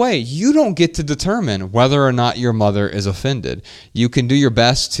 And by the way, you don't get to determine whether or not your mother is offended. You can do your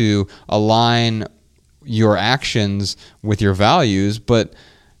best to align your actions with your values, but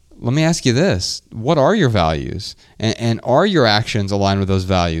let me ask you this. What are your values? And are your actions aligned with those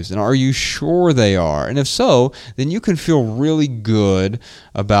values? And are you sure they are? And if so, then you can feel really good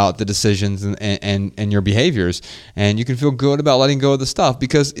about the decisions and your behaviors. And you can feel good about letting go of the stuff,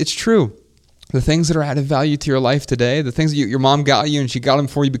 because it's true. The things that are added value to your life today, the things that your mom got you, and she got them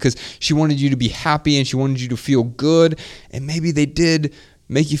for you because she wanted you to be happy and she wanted you to feel good. And maybe they did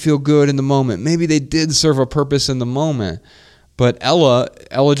make you feel good in the moment. Maybe they did serve a purpose in the moment. But Ella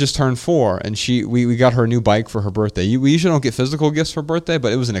just turned 4, and we got her a new bike for her birthday. We usually don't get physical gifts for birthday,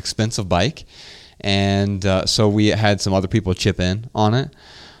 but it was an expensive bike. And so we had some other people chip in on it.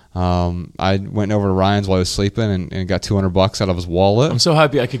 I went over to Ryan's while I was sleeping and got $200 out of his wallet. I'm so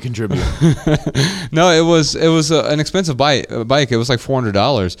happy I could contribute. No, it was an expensive bike. It was like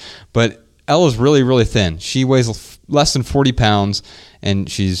 $400, but Ella's really, really thin. She weighs less than 40 pounds, and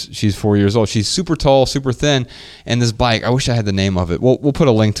she's 4 years old. She's super tall, super thin, and this bike, I wish I had the name of it. We'll put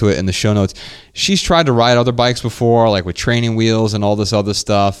a link to it in the show notes. She's tried to ride other bikes before, like with training wheels and all this other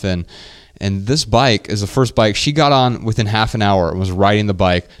stuff, and this bike is the first bike she got on within half an hour and was riding the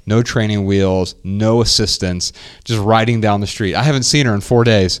bike, no training wheels, no assistance, just riding down the street. I haven't seen her in 4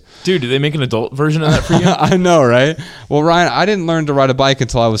 days. Dude, did they make an adult version of that for you? I know, right? Well, Ryan, I didn't learn to ride a bike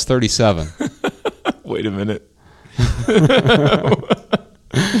until I was 37. Wait a minute.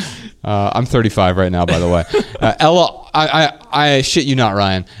 I'm 35 right now, by the way. Ella, I shit you not,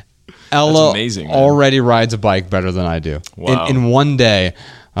 Ryan. Ella amazing, already rides a bike better than I do. Wow. In one day,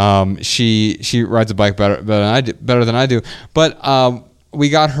 she rides a bike better than I do. But we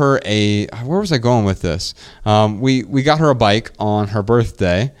got her where was I going with this? We got her a bike on her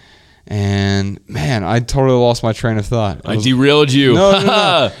birthday. And man, I totally lost my train of thought. I derailed you.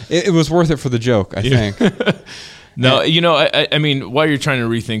 No. It was worth it for the joke, I think. No, I mean, while you're trying to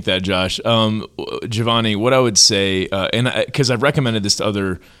rethink that, Josh, Giovanni, what I would say, because I've recommended this to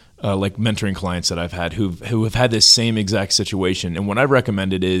other like mentoring clients that I've had who have had this same exact situation, and what I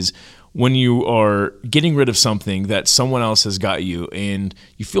recommended is when you are getting rid of something that someone else has got you, and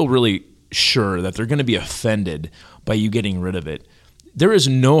you feel really sure that they're going to be offended by you getting rid of it, there is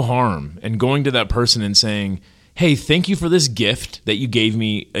no harm in going to that person and saying, hey, thank you for this gift that you gave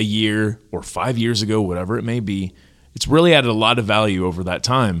me a year or 5 years ago, whatever it may be. It's really added a lot of value over that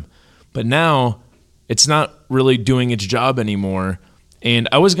time. But now it's not really doing its job anymore. And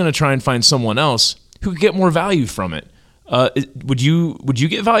I was going to try and find someone else who could get more value from it. Would you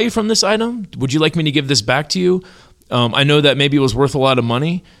get value from this item? Would you like me to give this back to you? I know that maybe it was worth a lot of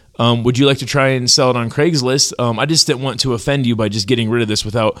money. Would you like to try and sell it on Craigslist? I just didn't want to offend you by just getting rid of this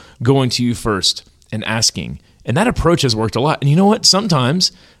without going to you first and asking. And that approach has worked a lot. And you know what?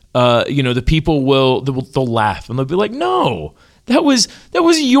 Sometimes, the people they'll laugh and they'll be like, "No, that was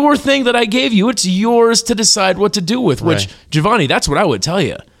your thing that I gave you. It's yours to decide what to do with." Which, Giovanni, that's what I would tell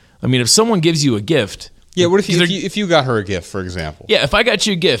you. I mean, if someone gives you a gift, yeah. What if you got her a gift, for example? Yeah, if I got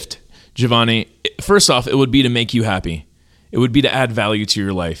you a gift, Giovanni, first off, it would be to make you happy. It would be to add value to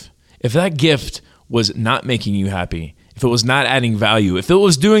your life. If that gift was not making you happy, if it was not adding value, if it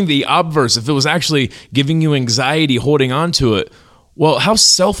was doing the obverse, if it was actually giving you anxiety holding on to it, well, how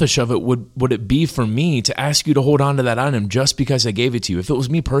selfish of it would it be for me to ask you to hold on to that item just because I gave it to you? If it was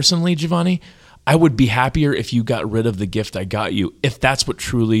me personally, Giovanni, I would be happier if you got rid of the gift I got you, if that's what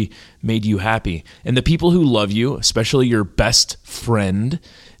truly made you happy. And the people who love you, especially your best friend,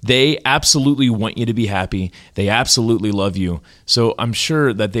 they absolutely want you to be happy. They absolutely love you. So I'm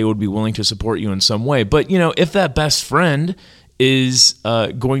sure that they would be willing to support you in some way. But, if that best friend is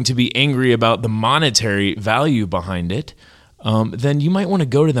going to be angry about the monetary value behind it, then you might want to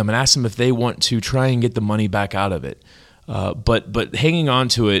go to them and ask them if they want to try and get the money back out of it. But hanging on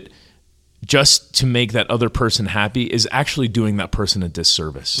to it just to make that other person happy is actually doing that person a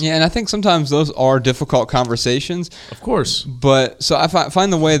disservice. Yeah, and I think sometimes those are difficult conversations. Of course. But so I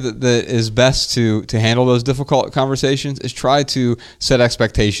find the way that is best to handle those difficult conversations is try to set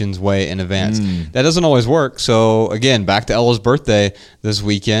expectations way in advance. That doesn't always work. So again, back to Ella's birthday this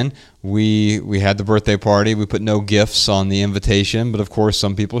weekend. We had the birthday party. We put no gifts on the invitation, but of course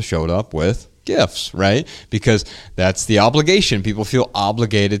some people showed up with gifts, right? Because that's the obligation. People feel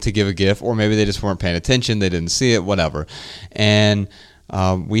obligated to give a gift, or maybe they just weren't paying attention, they didn't see it, whatever. And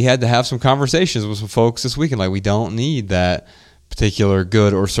we had to have some conversations with some folks this weekend, like, we don't need that particular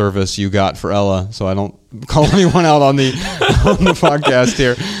good or service you got for Ella, so I don't call anyone out on the podcast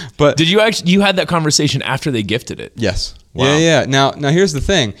here. But did you had that conversation after they gifted it? Yes. Wow. Yeah. Now here's the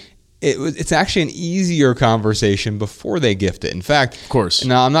thing. It's actually an easier conversation before they gift it. In fact, of course.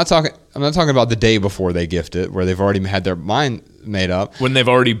 Now I'm not talking about the day before they gift it, where they've already had their mind made up. When they've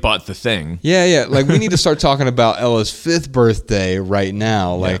already bought the thing. Yeah. Like, we need to start talking about Ella's 5th birthday right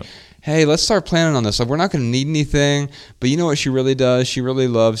now. Like, hey, let's start planning on this. Like, we're not going to need anything, but you know what she really does? She really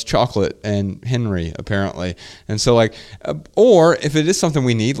loves chocolate and Henry, apparently. And so, like, or if it is something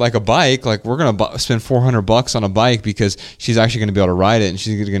we need, like a bike, like, we're going to spend $400 on a bike because she's actually going to be able to ride it, and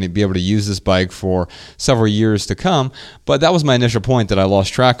she's going to be able to use this bike for several years to come. But that was my initial point that I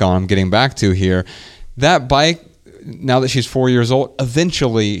lost track on. I'm getting back to here. That bike, now that she's 4 years old,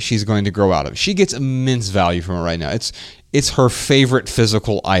 eventually she's going to grow out of it. She gets immense value from it right now. It's her favorite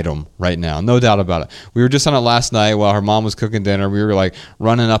physical item right now, no doubt about it. We were just on it last night while her mom was cooking dinner. We were like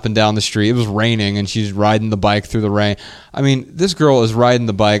running up and down the street. It was raining, and she's riding the bike through the rain. I mean, this girl is riding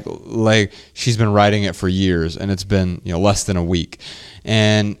the bike like she's been riding it for years, and it's been, less than a week.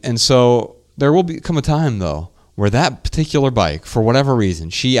 And so there will come a time, though, where that particular bike, for whatever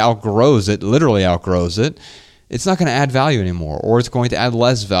reason, she literally outgrows it. It's not going to add value anymore, or it's going to add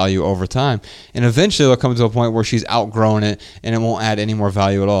less value over time. And eventually it'll come to a point where she's outgrown it and it won't add any more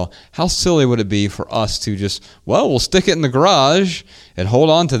value at all. How silly would it be for us to just, we'll stick it in the garage and hold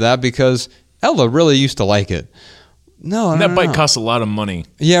on to that because Ella really used to like it. No, that bike costs a lot of money.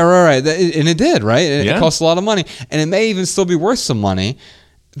 Yeah, right. And it did, right? It costs a lot of money. And it may even still be worth some money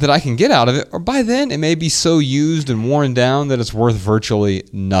that I can get out of it. Or by then, it may be so used and worn down that it's worth virtually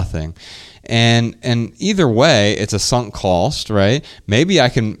nothing. And either way, it's a sunk cost, right? Maybe I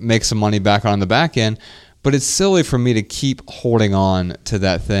can make some money back on the back end, but it's silly for me to keep holding on to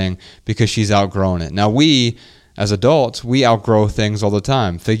that thing because she's outgrown it. Now, we, as adults, we outgrow things all the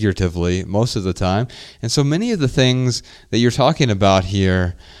time, figuratively, most of the time. And so many of the things that you're talking about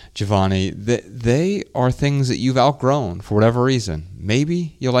here, Giovanni, they are things that you've outgrown for whatever reason.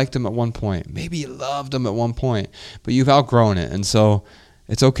 Maybe you liked them at one point. Maybe you loved them at one point, but you've outgrown it. And so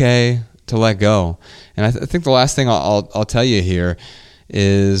it's okay to let go. And I think the last thing I'll tell you here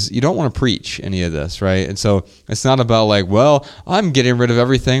is you don't want to preach any of this, right? And so it's not about like, I'm getting rid of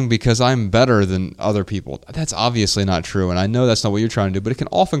everything because I'm better than other people. That's obviously not true, and I know that's not what you're trying to do, but it can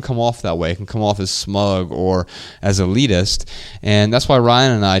often come off that way. It can come off as smug or as elitist, and that's why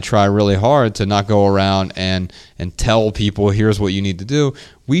Ryan and I try really hard to not go around and tell people, here's what you need to do.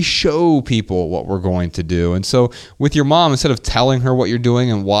 We show people what we're going to do. And so with your mom, instead of telling her what you're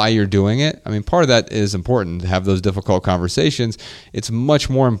doing and why you're doing it, I mean, part of that is important to have those difficult conversations. It's much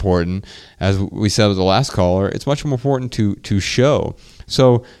more important, as we said with the last caller, it's much more important to show.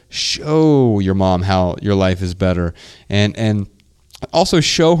 So show your mom how your life is better, and also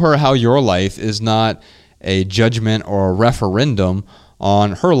show her how your life is not a judgment or a referendum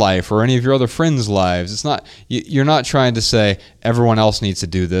on her life or any of your other friends' lives. It's not, you're not trying to say everyone else needs to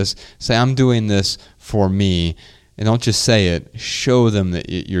do this. Say, I'm doing this for me. And don't just say it, show them that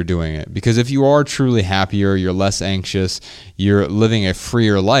you're doing it. Because if you are truly happier, you're less anxious, you're living a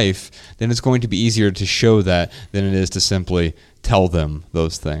freer life, then it's going to be easier to show that than it is to simply tell them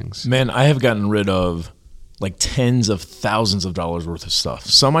those things. Man, I have gotten rid of like tens of thousands of dollars worth of stuff.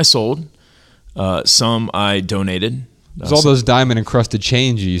 Some I sold, some I donated. There's all those diamond-encrusted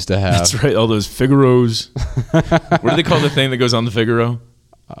chains you used to have. That's right, all those Figaros. What do they call the thing that goes on the Figaro?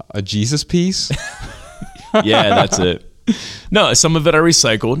 A Jesus piece? Yeah, that's it. No, some of it I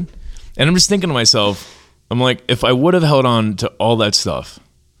recycled. And I'm just thinking to myself, I'm like, if I would have held on to all that stuff,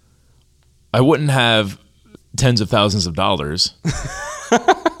 I wouldn't have tens of thousands of dollars.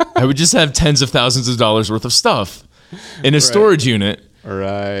 I would just have tens of thousands of dollars worth of stuff in a storage unit.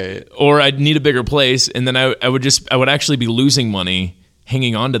 Right. Or I'd need a bigger place, and then I would actually be losing money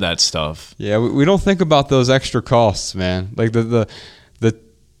hanging on to that stuff. Yeah, we don't think about those extra costs, man. Like the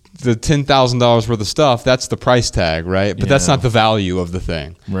 $10,000 worth of stuff, that's the price tag, right? But that's not the value of the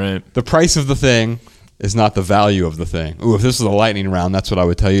thing. Right. The price of the thing is not the value of the thing. Ooh, if this was a lightning round, that's what I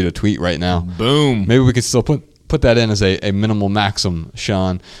would tell you to tweet right now. Boom. Maybe we could still put that in as a minimal maxim,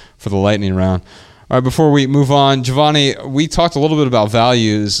 Sean, for the lightning round. All right, before we move on, Giovanni, we talked a little bit about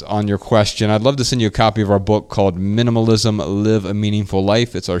values on your question. I'd love to send you a copy of our book called Minimalism, Live a Meaningful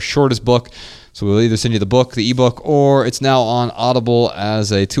Life. It's our shortest book, so we'll either send you the book, the ebook, or it's now on Audible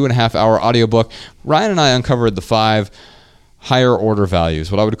as a 2.5-hour audiobook. Ryan and I uncovered the 5 higher order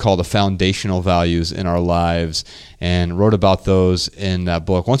values, what I would call the foundational values in our lives, and wrote about those in that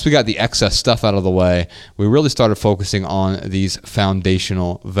book. Once we got the excess stuff out of the way, we really started focusing on these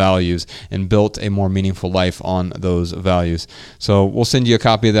foundational values and built a more meaningful life on those values. So we'll send you a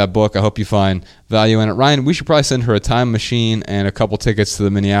copy of that book. I hope you find value in it. Ryan, we should probably send her a time machine and a couple tickets to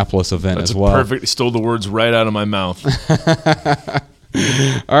the Minneapolis event as well. That's perfect. Stole the words right out of my mouth.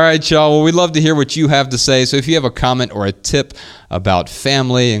 All right, y'all. Well, we'd love to hear what you have to say. So if you have a comment or a tip about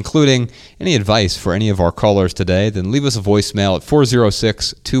family, including any advice for any of our callers today, then leave us a voicemail at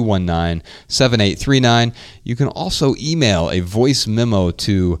 406-219-7839. You can also email a voice memo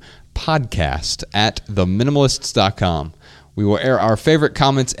to podcast@theminimalists.com. We will air our favorite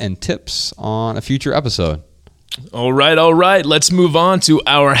comments and tips on a future episode. All right. Let's move on to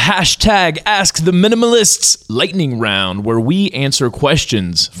our hashtag Ask the Minimalists lightning round, where we answer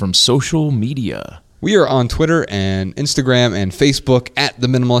questions from social media. We are on Twitter and Instagram and Facebook at The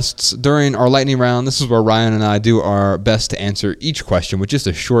Minimalists. During our lightning round, this is where Ryan and I do our best to answer each question with just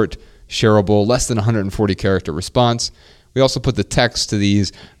a short, shareable, less than 140 character response. We also put the text to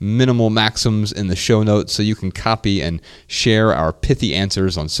these minimal maxims in the show notes so you can copy and share our pithy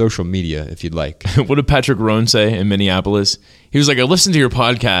answers on social media if you'd like. What did Patrick Rohn say in Minneapolis? He was like, I listened to your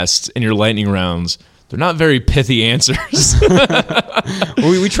podcasts and your lightning rounds. They're not very pithy answers.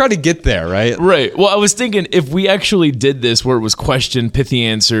 Well, we try to get there, right? Right. Well, I was thinking if we actually did this where it was question, pithy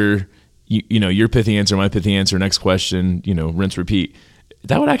answer, you know, your pithy answer, my pithy answer, next question, rinse, repeat.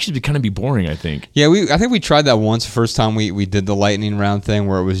 That would actually kind of be boring, I think. Yeah, I think we tried that once. The first time we did the lightning round thing,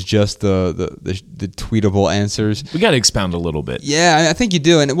 where it was just the tweetable answers. We got to expound a little bit. Yeah, I think you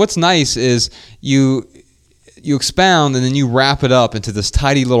do. And what's nice is you expound and then you wrap it up into this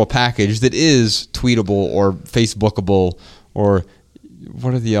tidy little package that is tweetable or Facebookable or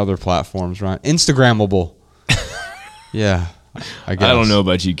what are the other platforms, right? Instagrammable. Yeah. I guess. I don't know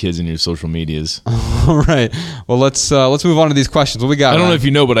about you kids and your social medias. All right. Well, let's move on to these questions. What we got? I don't know if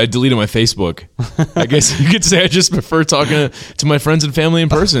you know, but I deleted my Facebook. I guess you could say I just prefer talking to my friends and family in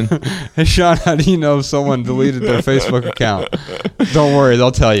person. Hey, Sean, how do you know if someone deleted their Facebook account? Don't worry,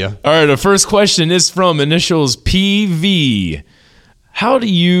 they'll tell you. All right. The first question is from initials PV. How do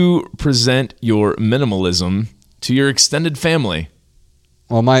you present your minimalism to your extended family?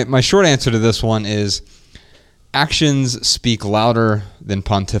 Well, my short answer to this one is actions speak louder than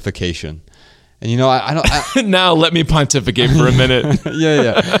pontification. And I don't. Now let me pontificate for a minute.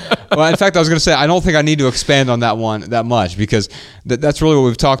 Yeah. Well, in fact, I was going to say I don't think I need to expand on that one that much because that's really what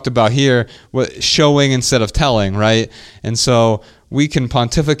we've talked about here: showing instead of telling, right? And so we can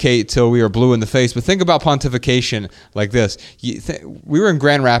pontificate till we are blue in the face, but think about pontification like this. We were in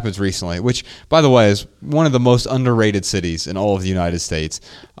Grand Rapids recently, which, by the way, is one of the most underrated cities in all of the United States.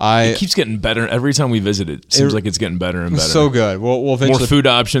 It keeps getting better every time we visit it. Seems like it's getting better and better. So good. We'll eventually more food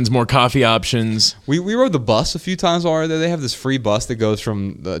options, more coffee options. We rode the bus a few times already. They have this free bus that goes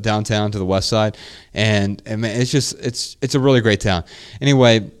from the downtown to the west side, and man, it's a really great town.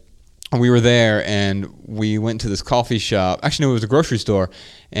 Anyway, we were there and we went to this coffee shop. Actually, no, it was a grocery store.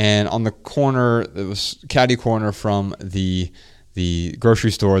 And on the corner, it was catty corner from the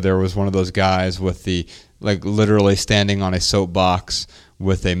grocery store, there was one of those guys with literally standing on a soapbox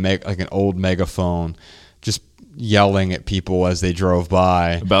with an old megaphone, just yelling at people as they drove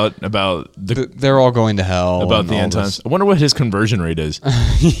by about they're all going to hell, about the end times. I wonder what his conversion rate is.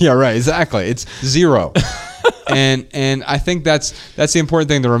 Yeah, right. Exactly. It's 0. And I think that's the important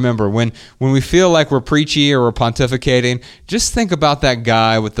thing to remember. When we feel like we're preachy or we're pontificating, just think about that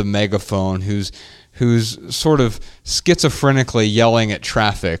guy with the megaphone who's sort of schizophrenically yelling at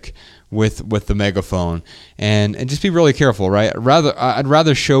traffic with the megaphone, and just be really careful, right? I'd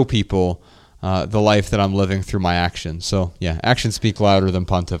rather show people the life that I'm living through my actions. So yeah, actions speak louder than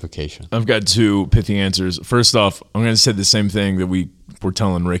pontification. I've got 2 pithy answers. First off, I'm going to say the same thing that we were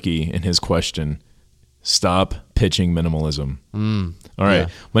telling Ricky in his question. Stop pitching minimalism. All right. Yeah.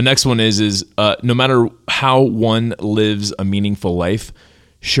 My next one is no matter how one lives a meaningful life,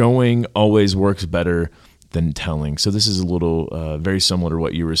 showing always works better than telling. So this is a little very similar to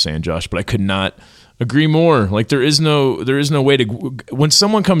what you were saying, Josh, but I could not agree more. Like there is no way to, when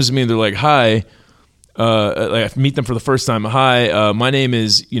someone comes to me and they're like, hi, like I meet them for the first time. Hi, my name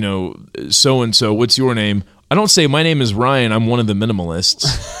is, so and so. What's your name? I don't say my name is Ryan. I'm one of the minimalists.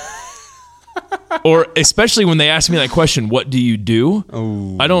 Or especially when they ask me that question, what do you do?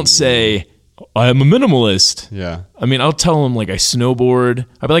 Oh. I don't say I'm a minimalist. Yeah. I mean, I'll tell them like I snowboard.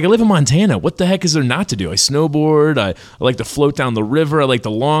 I'll be like, I live in Montana. What the heck is there not to do? I snowboard. I like to float down the river. I like to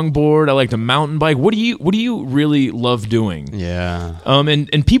longboard. I like to mountain bike. What do you really love doing? Yeah.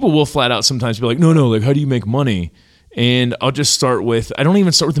 And people will flat out sometimes be like, no, like how do you make money? And I'll just start with, I don't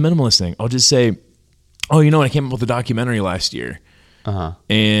even start with the minimalist thing. I'll just say, oh, I came up with a documentary last year. Uh-huh.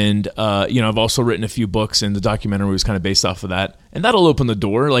 And, I've also written a few books, and the documentary was kind of based off of that. And that'll open the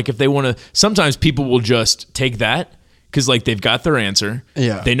door. Like if they want to, sometimes people will just take that because like they've got their answer.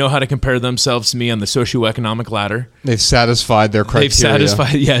 Yeah. They know how to compare themselves to me on the socioeconomic ladder. They've satisfied their criteria.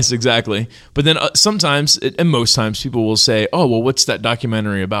 Yes, exactly. But then sometimes, and most times, people will say, oh, well, what's that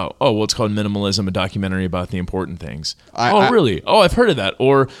documentary about? Oh, well, it's called Minimalism, a documentary about the important things. Really? Oh, I've heard of that.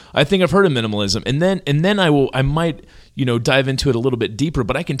 Or I think I've heard of minimalism. And then I might dive into it a little bit deeper.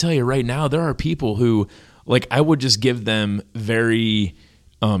 But I can tell you right now, there are people who, like, I would just give them very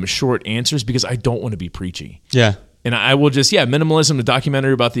short answers because I don't want to be preachy. Yeah. And I will just, minimalism, a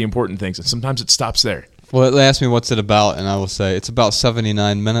documentary about the important things. And sometimes it stops there. Well, they ask me what's it about, and I will say it's about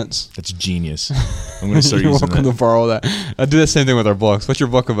 79 minutes. That's genius. I'm going to start You're using welcome that. to borrow that. I do the same thing with our books. What's your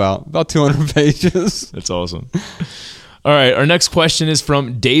book about? About 200 pages. That's awesome. All right, our next question is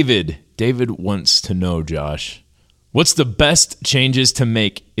from David. David wants to know, Josh, what's the best changes to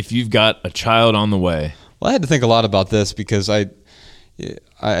make if you've got a child on the way? Well, I had to think a lot about this because I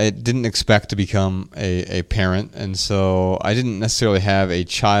didn't expect to become a parent, and so I didn't necessarily have a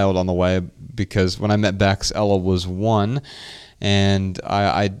child on the way because when I met Bex, Ella was 1, and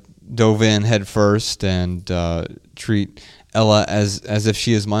I dove in head first and treat Ella as if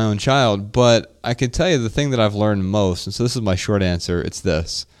she is my own child. But I can tell you the thing that I've learned most, and so this is my short answer, it's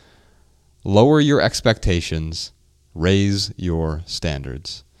this: lower your expectations, raise your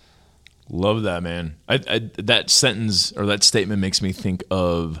standards. Love that, man. That sentence or that statement makes me think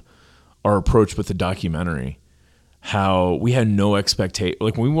of our approach with the documentary. How we had no expectation.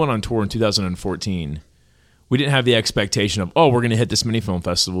 Like when we went on tour in 2014, we didn't have the expectation of, oh, we're going to hit this many film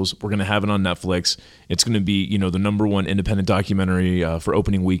festivals. We're going to have it on Netflix. It's going to be, the #1 independent documentary for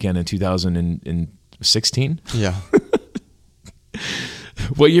opening weekend in 2016. Yeah.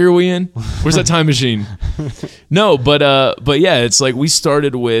 What year are we in? Where's that time machine? No, but yeah, it's like we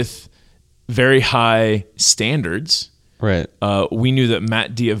started with very high standards. Right. We knew that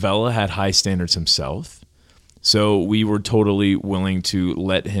Matt D'Avella had high standards himself. So we were totally willing to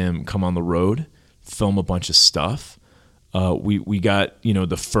let him come on the road, film a bunch of stuff. We got,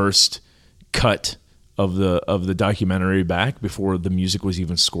 the first cut of the documentary back before the music was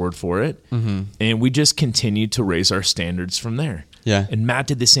even scored for it. Mm-hmm. And we just continued to raise our standards from there. Yeah. And Matt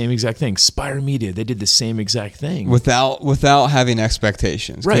did the same exact thing. Spire Media, they did the same exact thing. Without having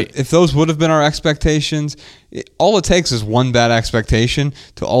expectations. Right. If those would have been our expectations, all it takes is one bad expectation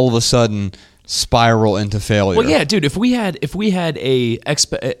to all of a sudden spiral into failure. Well, yeah, dude, if we had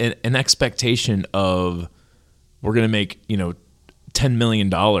an expectation of we're going to make, $10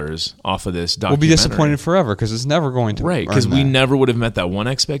 million off of this documentary. We'll be disappointed forever because it's never going to. Right, because we never would have met that one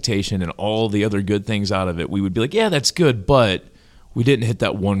expectation and all the other good things out of it. We would be like, yeah, that's good, but we didn't hit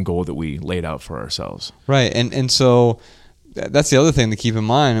that one goal that we laid out for ourselves. Right, and so that's the other thing to keep in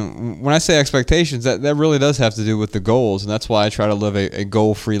mind. When I say expectations, that really does have to do with the goals, and that's why I try to live a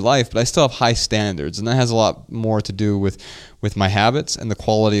goal-free life, but I still have high standards, and that has a lot more to do with my habits and the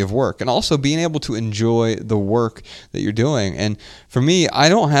quality of work, and also being able to enjoy the work that you're doing. And for me, I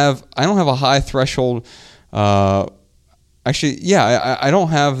don't have a high threshold. Actually, yeah, I don't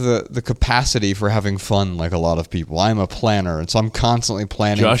have the capacity for having fun like a lot of people. I'm a planner, and so I'm constantly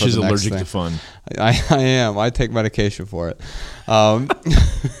planning. Josh for the is next allergic thing. to fun. I am. I take medication for it.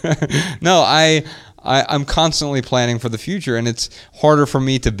 No, I'm constantly planning for the future, and it's harder for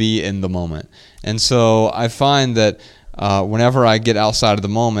me to be in the moment. And so I find that whenever I get outside of the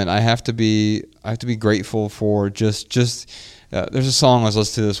moment, I have to be grateful for just. There's a song I was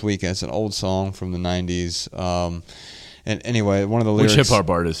listening to this weekend. It's an old song from the '90s. And anyway, one of the lyrics. Which hip hop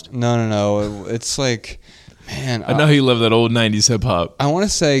artist? No. It's like, man. I know you love that old '90s hip hop. I want to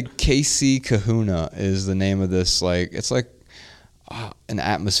say KC Kahuna is the name of this. Like, it's like an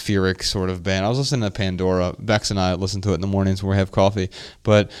atmospheric sort of band. I was listening to Pandora. Bex and I listen to it in the mornings when we have coffee.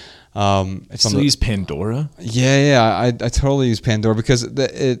 But it's still use Pandora? Yeah. I totally use Pandora because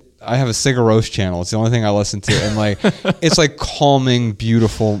I have a Sigur Rós channel. It's the only thing I listen to, and like it's like calming,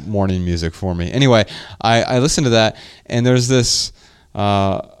 beautiful morning music for me. Anyway, I listen to that, and there's this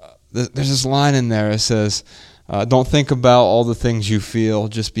there's this line in there. It says, "Don't think about all the things you feel.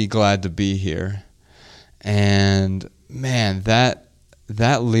 Just be glad to be here." And man, that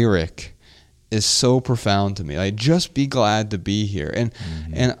lyric is so profound to me. Like, just be glad to be here.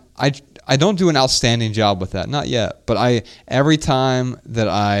 And I don't do an outstanding job with that, not yet. But every time that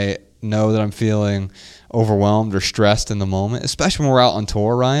I know that I'm feeling overwhelmed or stressed in the moment, especially when we're out on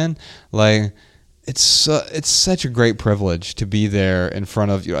tour, Ryan, like, it's such a great privilege to be there in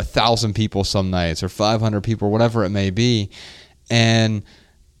front of 1,000 people some nights, or 500 people, or whatever it may be, and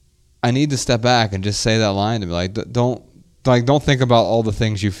I need to step back and just say that line to me, like, don't think about all the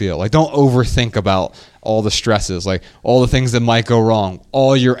things you feel. Like, don't overthink about all the stresses, like all the things that might go wrong,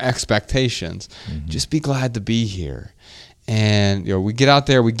 all your expectations. Just be glad to be here. And we get out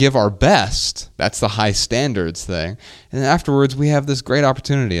there, we give our best. That's the high standards thing. And then afterwards, we have this great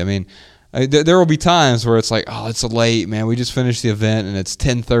opportunity. I mean, there will be times where it's like, oh, it's late, man. We just finished the event and it's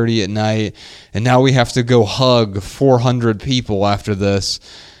 10:30 at night, and now we have to go hug 400 people after this.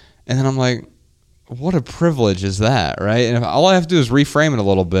 And then I'm like, what a privilege is that, right? And all I have to do is reframe it a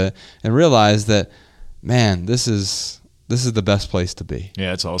little bit and realize that, man, this is the best place to be.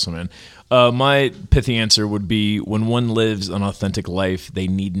 Yeah, it's awesome, man. My pithy answer would be, when one lives an authentic life, they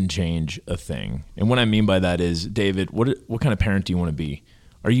needn't change a thing. And what I mean by that is, David, what kind of parent do you want to be?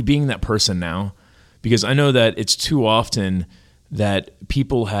 Are you being that person now? Because I know that it's too often that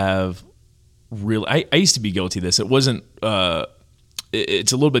people have I used to be guilty of this. It wasn't,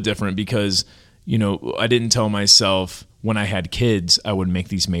 it's a little bit different because, I didn't tell myself when I had kids I would make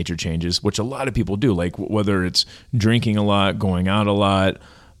these major changes, which a lot of people do, like whether it's drinking a lot, going out a lot,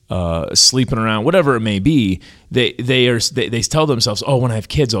 sleeping around, whatever it may be. They tell themselves, oh, when I have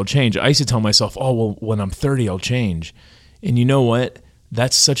kids, I'll change. I used to tell myself, oh, well, when I'm 30, I'll change. And you know what?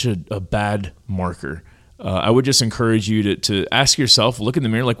 That's such a bad marker. I would just encourage you to ask yourself, look in the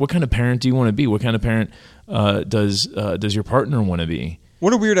mirror, like, what kind of parent do you want to be? What kind of parent does your partner want to be?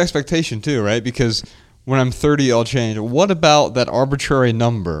 What a weird expectation too, right? Because when I'm 30, I'll change. What about that arbitrary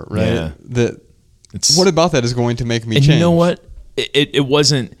number, right? Yeah. What about that is going to make me change? And you know what? It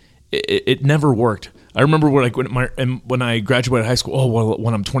wasn't. It never worked. I remember when I graduated high school. Oh, well,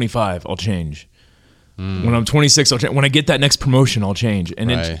 when I'm 25, I'll change. When I'm 26, I'll change. When I get that next promotion, I'll change. And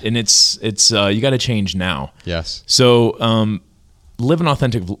right. it's you got to change now. Yes. So live an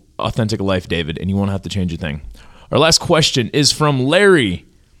authentic life, David, and you won't have to change a thing. Our last question is from Larry.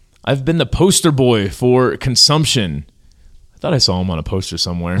 I've been the poster boy for consumption. I thought I saw him on a poster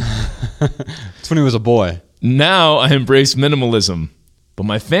somewhere. It's when he was a boy. Now I embrace minimalism, but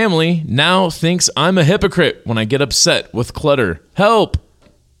my family now thinks I'm a hypocrite when I get upset with clutter. Help!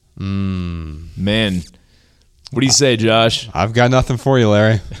 Man, what do you say, Josh? I've got nothing for you,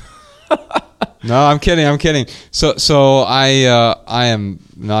 Larry. No, I'm kidding. So I am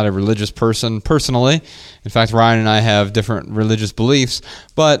not a religious person personally. In fact, Ryan and I have different religious beliefs,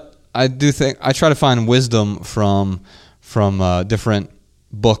 but I do think I try to find wisdom from different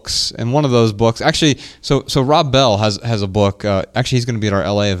books. And one of those books, actually, so Rob Bell has a book. Actually, he's going to be at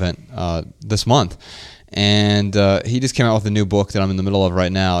our LA event this month, and he just came out with a new book that I'm in the middle of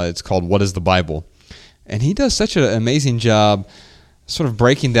right now. It's called What is the Bible? And he does such an amazing job sort of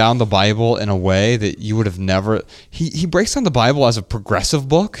breaking down the Bible in a way that you would have never... He breaks down the Bible as a progressive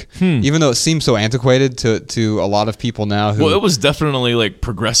book, even though it seems so antiquated to a lot of people now. Well, it was definitely like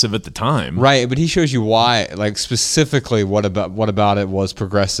progressive at the time. Right, but he shows you why, like specifically what about it was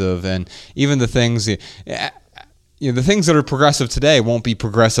progressive, and even the things... the things that are progressive today won't be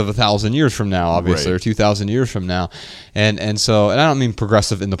progressive 1,000 years from now, obviously, right, or 2,000 years from now, and so I don't mean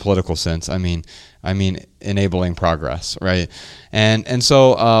progressive in the political sense. I mean enabling progress, right? And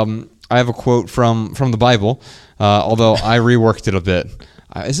so I have a quote from the Bible, although I reworked it a bit.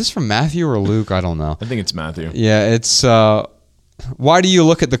 Is this from Matthew or Luke? I don't know. I think it's Matthew. Yeah, it's why do you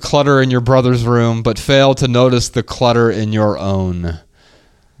look at the clutter in your brother's room but fail to notice the clutter in your own?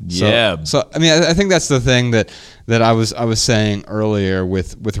 So I mean, I think that's the thing that I was saying earlier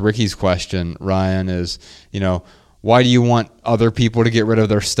with Ricky's question, Ryan, is, why do you want other people to get rid of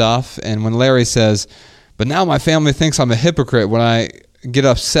their stuff? And when Larry says, but now my family thinks I'm a hypocrite when I get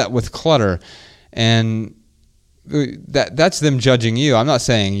upset with clutter, and that's them judging you. I'm not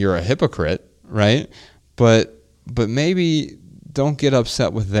saying you're a hypocrite, right? But maybe don't get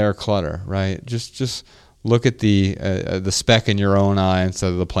upset with their clutter, right? Just look at the speck in your own eye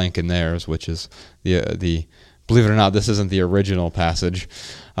instead of the plank in theirs, which is the believe it or not, this isn't the original passage.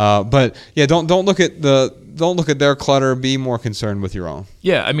 But yeah, don't look at their clutter. Be more concerned with your own.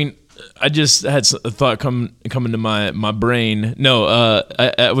 Yeah, I mean, I just had a thought come into my brain. No,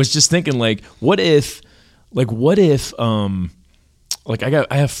 I was just thinking, what if like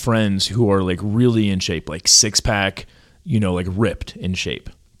I have friends who are like really in shape, like 6-pack, like ripped in shape.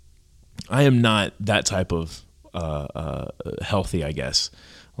 I am not that type of healthy, I guess.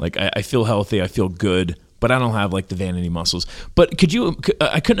 Like I feel healthy, I feel good, but I don't have like the vanity muscles. But could you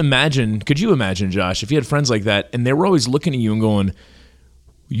imagine, Josh, if you had friends like that and they were always looking at you and going,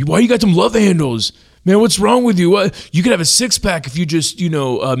 why you got them love handles? Man, what's wrong with you? You could have a 6-pack if you just,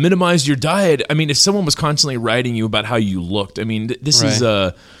 minimized your diet. I mean, if someone was constantly writing you about how you looked, I mean, this is,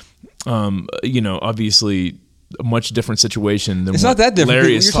 obviously a much different situation than it's not that different.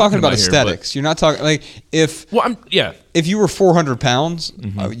 Larry You're talking about aesthetics. You're not talking like if you were 400 pounds,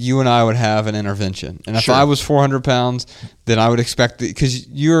 you and I would have an intervention. And if I was 400 pounds, then I would expect because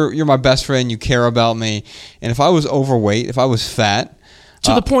you're my best friend. You care about me. And if I was overweight, if I was fat,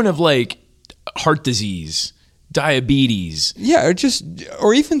 to the point of like heart disease, diabetes,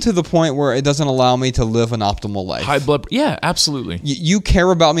 or even to the point where it doesn't allow me to live an optimal life. High blood, absolutely. You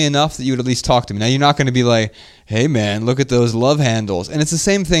care about me enough that you would at least talk to me. Now you're not going to be like, "Hey man, look at those love handles." And it's the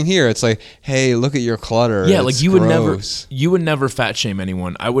same thing here. It's like, "Hey, look at your clutter." Yeah, it's like you gross. would never fat shame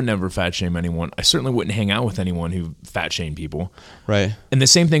anyone. I would never fat shame anyone. I certainly wouldn't hang out with anyone who fat shamed people. Right. And the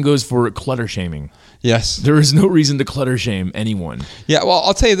same thing goes for clutter shaming. Yes. There is no reason to clutter shame anyone. Yeah, well,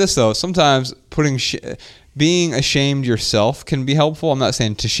 I'll tell you this though. Sometimes being ashamed yourself can be helpful. I'm not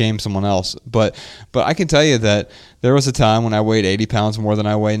saying to shame someone else, but I can tell you that there was a time when I weighed 80 pounds more than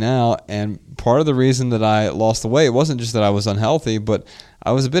I weigh now, and part of the reason that I lost the weight wasn't just that I was unhealthy, but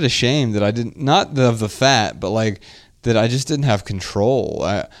I was a bit ashamed that I didn't, not of the fat, but like that I just didn't have control.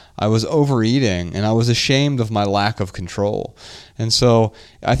 I was overeating, and I was ashamed of my lack of control. And so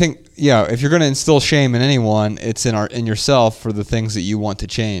I think, if you're going to instill shame in anyone, it's in yourself for the things that you want to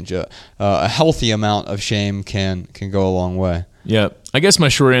change. A healthy amount of shame can go a long way. Yeah. I guess my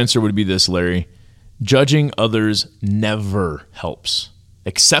short answer would be this, Larry. Judging others never helps.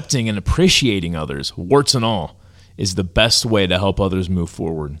 Accepting and appreciating others, warts and all, is the best way to help others move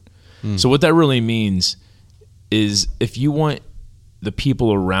forward. So what that really means is if you want the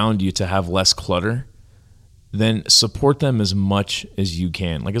people around you to have less clutter, then support them as much as you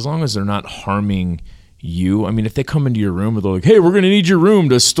can. Like as long as they're not harming you. I mean, if they come into your room and they're like, "Hey, we're going to need your room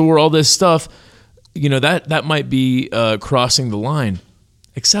to store all this stuff," that might be crossing the line.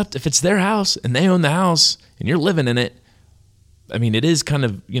 Except if it's their house and they own the house and you're living in it, I mean, it is kind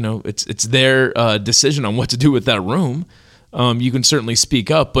of, it's their decision on what to do with that room. You can certainly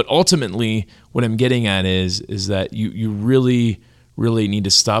speak up, but ultimately what I'm getting at is that you really, really need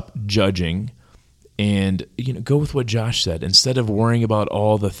to stop judging and go with what Josh said. Instead of worrying about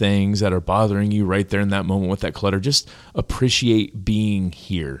all the things that are bothering you right there in that moment with that clutter, just appreciate being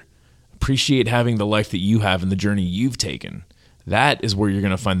here. Appreciate having the life that you have and the journey you've taken. That is where you're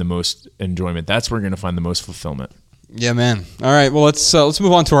going to find the most enjoyment. That's where you're going to find the most fulfillment. Yeah, man. All right. Well, let's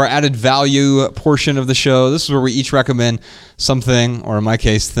move on to our added value portion of the show. This is where we each recommend something, or in my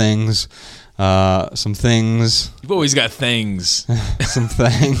case, things. Some things. You've always got things. Some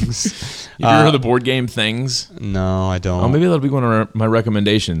things. You ever heard of the board game Things? No, I don't. Oh, maybe that'll be one of my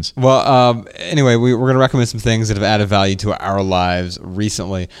recommendations. Well, anyway, we're going to recommend some things that have added value to our lives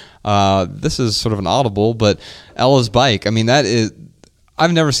recently. This is sort of an audible, but Ella's bike. I mean,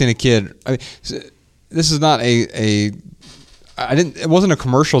 I've never seen a kid. This is not it wasn't a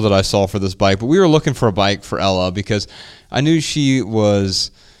commercial that I saw for this bike, but we were looking for a bike for Ella because I knew she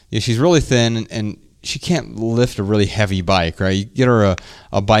was, she's really thin and she can't lift a really heavy bike, right? You get her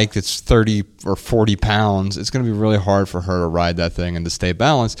a bike that's 30 or 40 pounds, it's going to be really hard for her to ride that thing and to stay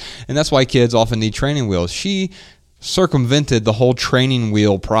balanced. And that's why kids often need training wheels. She circumvented the whole training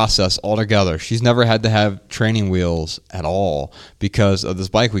wheel process altogether. She's never had to have training wheels at all because of this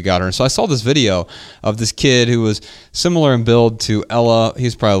bike we got her. And so I saw this video of this kid who was similar in build to Ella. He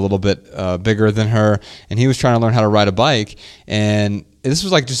was probably a little bit bigger than her, and he was trying to learn how to ride a bike. And this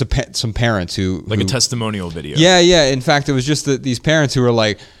was like just some parents who a testimonial video. Yeah. In fact, it was just these parents who were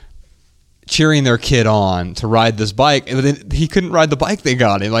like cheering their kid on to ride this bike, and then he couldn't ride the bike they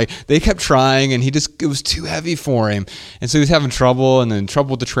got him. Like they kept trying, and it was too heavy for him, and so he was having trouble, and then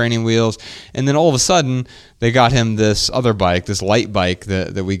trouble with the training wheels, and then all of a sudden they got him this other bike, this light bike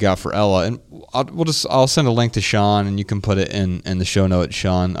that we got for Ella, and I'll send a link to Sean, and you can put it in the show notes,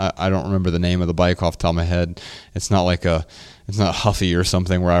 Sean. I don't remember the name of the bike off the top of my head. It's not Huffy or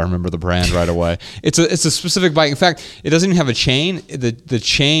something where I remember the brand right away. It's a specific bike. In fact, it doesn't even have a chain. The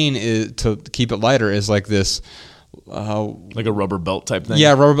chain is, to keep it lighter, is like this. Like a rubber belt type thing?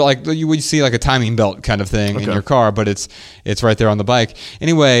 Yeah, rubber belt. Like you would see like a timing belt kind of thing in your car, but it's right there on the bike.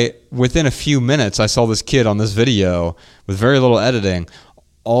 Anyway, within a few minutes, I saw this kid on this video with very little editing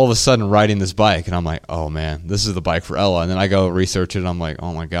all of a sudden riding this bike, and I'm like, oh man, this is the bike for Ella. And then I go research it, and I'm like,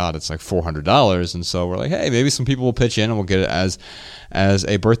 oh my god, it's like $400. And so we're like, hey, maybe some people will pitch in and we'll get it as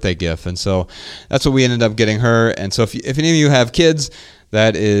a birthday gift. And so that's what we ended up getting her. And so if any of you have kids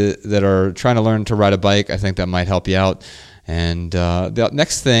that are trying to learn to ride a bike, I think that might help you out. And the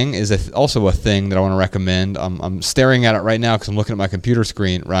next thing is also a thing that I want to recommend. I'm staring at it right now because I'm looking at my computer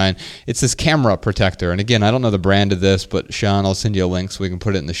screen, Ryan. It's this camera protector. And again, I don't know the brand of this, but Sean, I'll send you a link so we can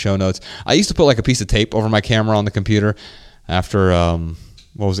put it in the show notes. I used to put like a piece of tape over my camera on the computer after,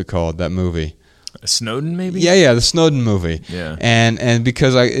 what was it called, that movie? Snowden, maybe? Yeah, the Snowden movie. Yeah. And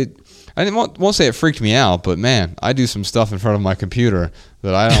because I won't say it freaked me out, but man, I do some stuff in front of my computer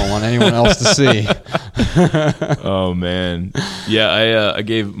that I don't want anyone else to see. Oh man, yeah. I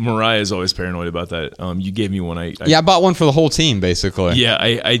gave Mariah's always paranoid about that. You gave me one. I bought one for the whole team basically. Yeah,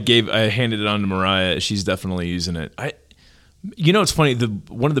 I handed it on to Mariah. She's definitely using it. It's funny.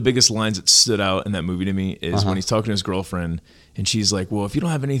 One of the biggest lines that stood out in that movie to me is when he's talking to his girlfriend, and she's like, "Well, if you don't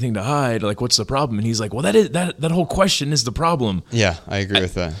have anything to hide, like, what's the problem?" And he's like, "Well, that whole question is the problem." Yeah, I agree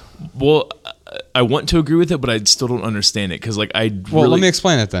with that. Well, I want to agree with it, but I still don't understand it because, like, let me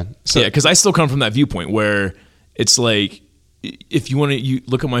explain it then. So, because I still come from that viewpoint where it's like, if you want to, you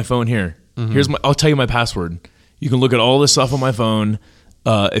look at my phone here. Mm-hmm. I'll tell you my password. You can look at all this stuff on my phone.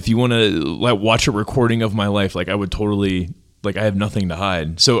 If you want to like watch a recording of my life, like I would totally. Like I have nothing to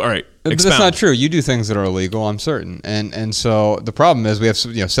hide. So all right, but that's not true. You do things that are illegal, I'm certain. And so the problem is we have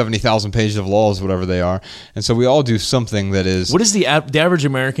 70,000 pages of laws, whatever they are, and so we all do something that is. What is the average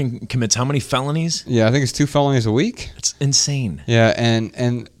American commits? How many felonies? Yeah, I think it's 2 felonies a week. It's insane. Yeah,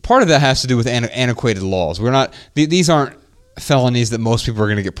 and part of that has to do with antiquated laws. We're not; these aren't felonies that most people are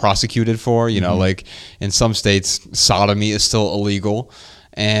going to get prosecuted for. You know, like in some states, sodomy is still illegal.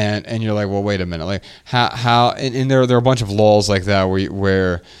 And you're like, well, wait a minute, like how and there are a bunch of laws like that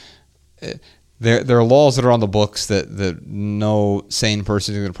where there are laws that are on the books that no sane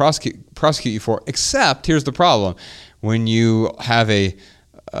person is going to prosecute you for. Except here's the problem: when you have a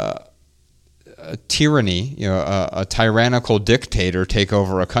tyranny, a tyrannical dictator take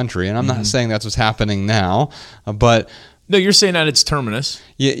over a country, and I'm not saying that's what's happening now, but no, you're saying at its terminus.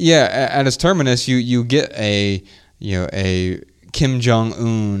 Yeah, at its terminus, you get a Kim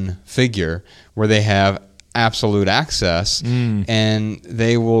Jong-un figure where they have absolute access and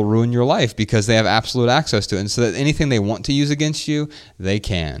they will ruin your life because they have absolute access to it. And so that anything they want to use against you, they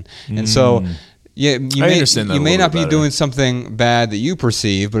can. And so you may not be doing something bad that you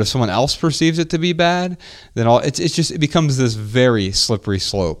perceive, but if someone else perceives it to be bad, then it becomes this very slippery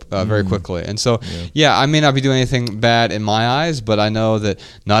slope very quickly. And so, I may not be doing anything bad in my eyes, but I know that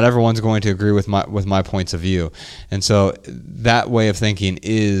not everyone's going to agree with my points of view. And so that way of thinking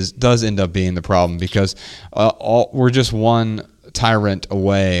does end up being the problem because we're just one tyrant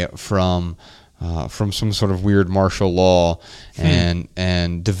away from some sort of weird martial law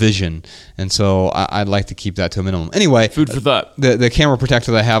and division. And so I'd like to keep that to a minimum. Anyway, food for thought. The camera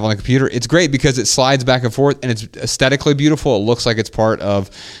protector that I have on the computer, it's great because it slides back and forth and it's aesthetically beautiful. It looks like it's part of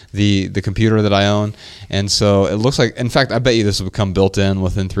the computer that I own. And so it looks like, in fact, I bet you this will become built in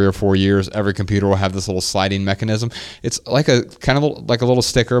within 3 or 4 years. Every computer will have this little sliding mechanism. It's like a little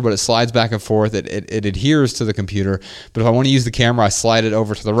sticker, but it slides back and forth. It adheres to the computer. But if I want to use the camera, I slide it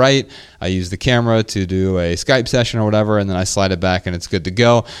over to the right. I use the camera to do a Skype session or whatever, and then I slide it back and it's good to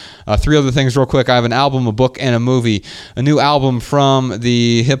go. 3 other things real quick. I have an album, a book, and a movie. A new album from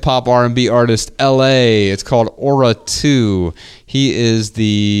the hip-hop R&B artist L.A. It's called Aura 2. He is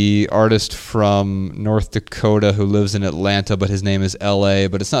the artist from North Dakota who lives in Atlanta, but his name is L.A.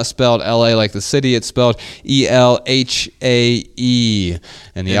 But it's not spelled L.A. like the city. It's spelled E-L-H-A-E.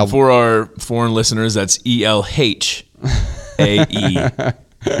 And for our foreign listeners, that's E-L-H-A-E.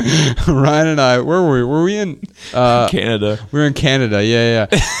 Ryan and I, where were we? Were we in Canada? We were in Canada, yeah.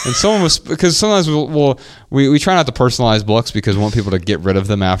 And someone was, because sometimes we try not to personalize books because we want people to get rid of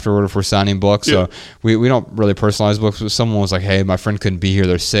them afterward if we're signing books. Yeah. So we don't really personalize books. But someone was like, "Hey, my friend couldn't be here.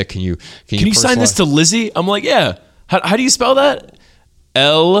 They're sick. Can you sign this to Lizzie?" I'm like, "Yeah." How do you spell that?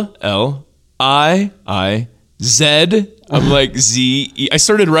 L-L-I-I-Z. I'm like Z-E. I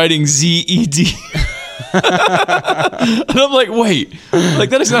started writing Z-E-D. And I'm like, wait, like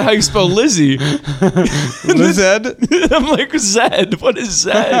that is not how you spell Lizzie. Zed? I'm like, Zed. What is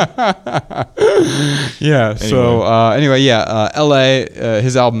Zed? Yeah. Anyway. So anyway, LA.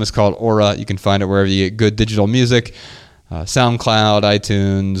 His album is called Aura. You can find it wherever you get good digital music. SoundCloud,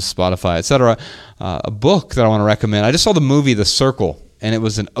 iTunes, Spotify, etc. A book that I want to recommend. I just saw the movie The Circle, and it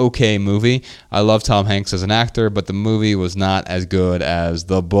was an okay movie. I love Tom Hanks as an actor, but the movie was not as good as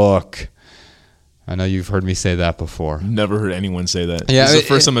the book. I know you've heard me say that before. Never heard anyone say that. Yeah, this is the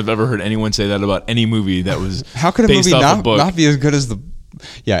first time I've ever heard anyone say that about any movie that was how could a based movie off a book. not be as good as the...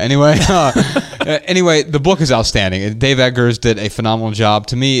 Yeah, anyway. Anyway, the book is outstanding. Dave Eggers did a phenomenal job.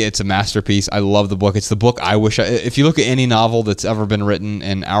 To me, it's a masterpiece. I love the book. It's the book I wish... if you look at any novel that's ever been written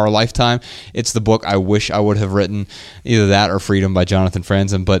in our lifetime, it's the book I wish I would have written. Either that or Freedom by Jonathan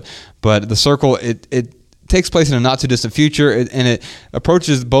Franzen. But The Circle, it takes place in a not too distant future, and it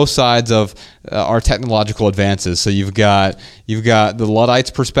approaches both sides of our technological advances. So you've got the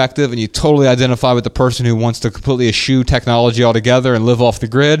Luddites perspective, and you totally identify with the person who wants to completely eschew technology altogether and live off the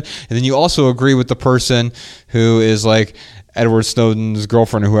grid. And then you also agree with the person who is like Edward Snowden's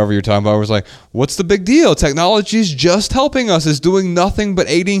girlfriend or whoever you're talking about was like, what's the big deal? Technology is just helping us. It's doing nothing but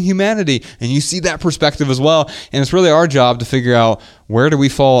aiding humanity. And you see that perspective as well. And it's really our job to figure out where do we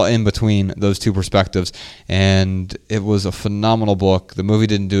fall in between those two perspectives. And it was a phenomenal book. The movie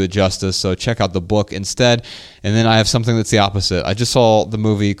didn't do it justice, so check out the book instead. And then I have something that's the opposite. I just saw the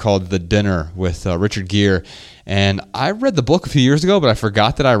movie called The Dinner with Richard Gere. And I read the book a few years ago, but I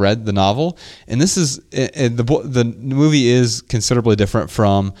forgot that I read the novel. And this is the movie is considerably different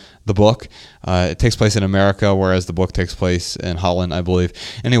from the book. It takes place in America, whereas the book takes place in Holland, I believe.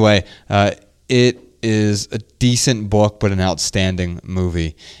 Anyway, it is a decent book, but an outstanding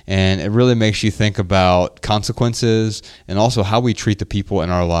movie. And it really makes you think about consequences and also how we treat the people in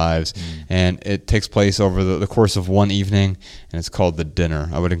our lives. And it takes place over the course of one evening, and it's called The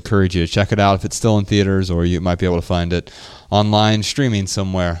Dinner. I would encourage you to check it out if it's still in theaters, or you might be able to find it online streaming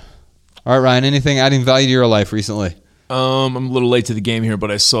somewhere. All right, Ryan, anything adding value to your life recently? I'm a little late to the game here,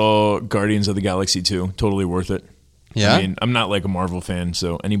 but I saw Guardians of the Galaxy 2. Totally worth it. Yeah? I mean, I'm not like a Marvel fan,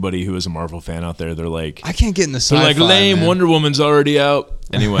 so anybody who is a Marvel fan out there, they're like... I can't get in the sci-fi, They're like, lame, man. Wonder Woman's already out.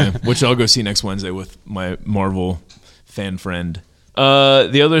 Anyway, which I'll go see next Wednesday with my Marvel fan friend.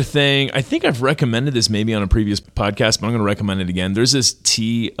 The other thing, I think I've recommended this maybe on a previous podcast, but I'm going to recommend it again. There's this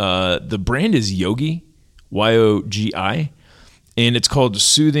tea, the brand is Yogi, Y-O-G-I, and it's called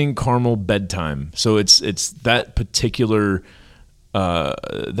Soothing Caramel Bedtime. So it's that particular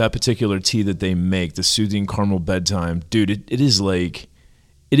tea that they make, the Soothing Caramel Bedtime. Dude, it is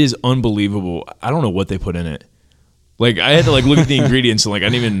unbelievable. I don't know what they put in it. Like, I had to like look at the ingredients and like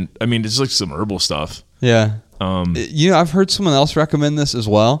it's like some herbal stuff. Yeah. I've heard someone else recommend this as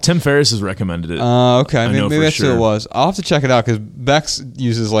well. Tim Ferriss has recommended it. Okay. Maybe that's what it was. I'll have to check it out because Bex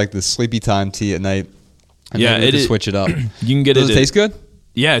uses like the sleepy time tea at night. And maybe to switch it up. You can get Does it taste good?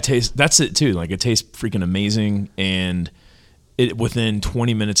 Yeah, it tastes. That's it too. Like, it tastes freaking amazing, and it within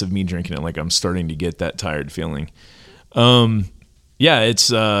 20 minutes of me drinking it, like, I'm starting to get that tired feeling. Yeah,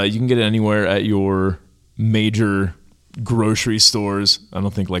 it's you can get it anywhere at your major grocery stores. I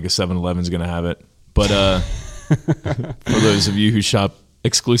don't think like a 7-Eleven is gonna have it, but for those of you who shop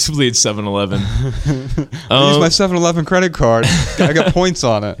exclusively at 7-Eleven, I use my 7-Eleven credit card. I got points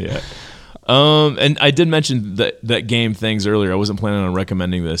on it. Yeah. And I did mention that game Things earlier. I wasn't planning on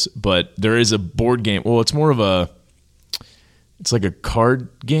recommending this, but there is a board game. Well, it's more of it's like a card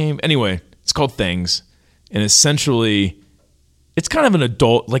game. Anyway, it's called Things, and essentially, it's kind of an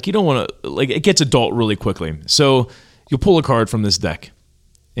adult. Like, you don't want to, like, it gets adult really quickly. So you'll pull a card from this deck,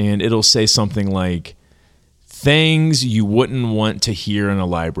 and it'll say something like things you wouldn't want to hear in a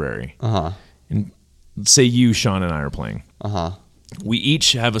library. And let's say you, Sean, and I are playing. We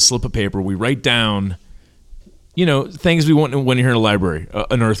each have a slip of paper. We write down, things we wouldn't want to hear in a library.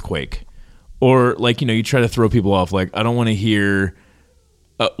 An earthquake. Or, like, you try to throw people off. Like, I don't want to hear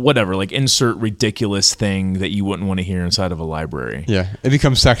whatever. Like, insert ridiculous thing that you wouldn't want to hear inside of a library. Yeah. It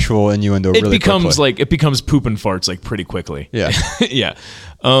becomes sexual innuendo really quickly. It becomes poop and farts, like, pretty quickly. Yeah. Yeah.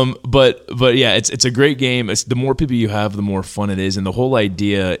 But yeah, it's a great game. The more people you have, the more fun it is. And the whole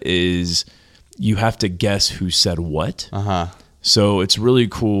idea is you have to guess who said what. So it's really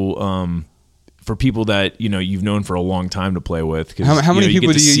cool for people that you've known for a long time to play with. How many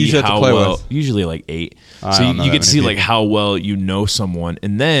people do you usually have to play with? Usually like 8. So you get to see like how well you know someone,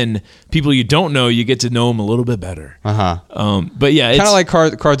 and then people you don't know, you get to know them a little bit better. But yeah, it's kind of like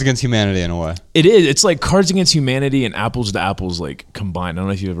Cards Against Humanity in a way. It is. It's like Cards Against Humanity and Apples to Apples like combined. I don't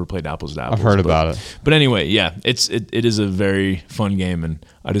know if you've ever played Apples to Apples. I've heard about it. But anyway, yeah, it is a very fun game, and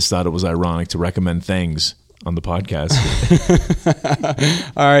I just thought it was ironic to recommend Things on the podcast.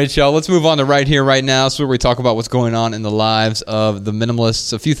 All right, y'all. Let's move on to Right Here, Right Now. So where we talk about what's going on in the lives of the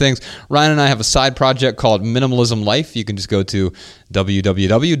minimalists. A few things. Ryan and I have a side project called Minimalism Life. You can just go to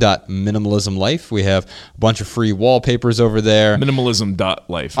www.minimalismlife. We have a bunch of free wallpapers over there.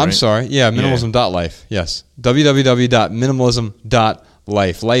 Minimalism.life, right? I'm sorry. Yeah, minimalism.life. Yes. www.minimalism.life.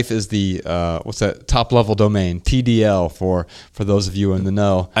 Life is the top level domain, TDL for those of you in the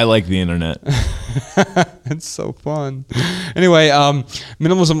know. I like the internet. It's so fun. Anyway,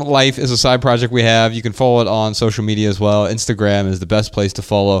 Minimalism Life is a side project we have. You can follow it on social media as well. Instagram is the best place to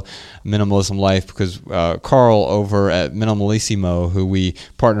follow Minimalism Life because Carl over at Minimalissimo, who we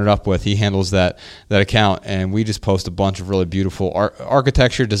partnered up with, he handles that account, and we just post a bunch of really beautiful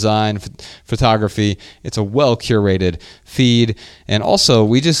architecture, design, photography. It's a well-curated feed. And also,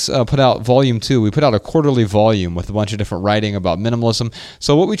 we just put out Volume 2. We put out a quarterly volume with a bunch of different writing about minimalism.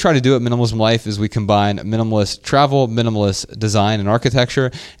 So what we try to do at Minimalism Life is we combine minimalist travel, minimalist design and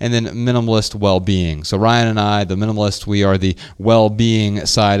architecture, and then minimalist well-being. So Ryan and I, the minimalist, we are the well-being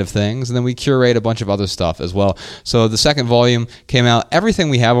side of things, and then we curate a bunch of other stuff as well. So the second volume came out. Everything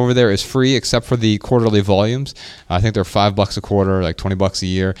we have over there is free except for the quarterly volumes. I think they're $5 a quarter, like $20 a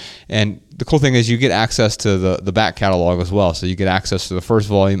year. And the cool thing is you get access to the back catalog as well. So you get access to the first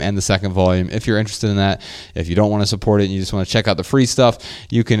volume and the second volume if you're interested in that. If you don't want to support it and you just want to check out the free stuff,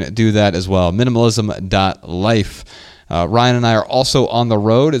 you can do that as well. Minimalism.life. Ryan and I are also on the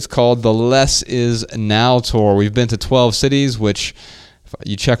road. It's called the Less Is Now Tour. We've been to 12 cities, which, if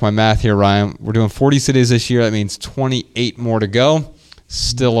you check my math here, Ryan, we're doing 40 cities this year. That means 28 more to go.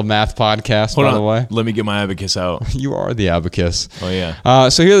 Still a math podcast, by the way. Let me get my abacus out. You are the abacus. Oh, yeah.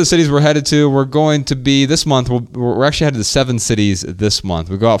 So here are the cities we're headed to. We're going to be, this month, we're actually headed to 7 cities this month.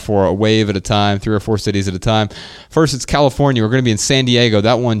 We go out for a wave at a time, 3 or 4 cities at a time. First, it's California. We're going to be in San Diego.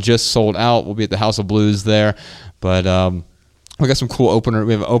 That one just sold out. We'll be at the House of Blues there. But we got some cool opener.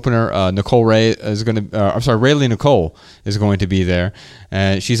 We have an opener. Nicole Ray is going to. Rayleigh Nicole is going to be there,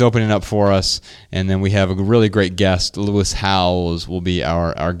 and she's opening up for us. And then we have a really great guest. Lewis Howes will be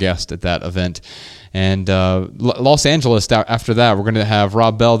our guest at that event. And Los Angeles. After that, we're going to have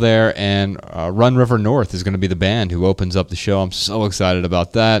Rob Bell there, and Run River North is going to be the band who opens up the show. I'm so excited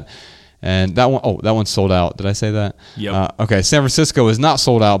about that. And that one's sold out. Did I say that? Yep. Okay, San Francisco is not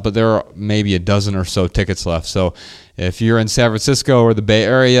sold out, but there are maybe a dozen or so tickets left. So if you're in San Francisco or the Bay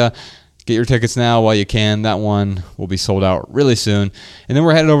Area, get your tickets now while you can. That one will be sold out really soon. And then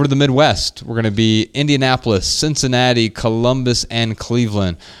we're headed over to the Midwest. We're going to be Indianapolis, Cincinnati, Columbus, and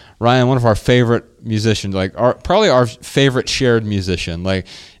Cleveland. Ryan, one of our favorite musicians, probably our favorite shared musician. Like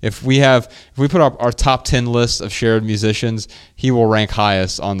if we put up our top 10 list of shared musicians, he will rank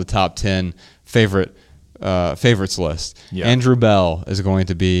highest on the top 10 favorites list. Yeah. Andrew Bell is going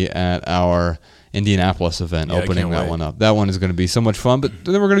to be at our Indianapolis event, opening that one up. That one is going to be so much fun. But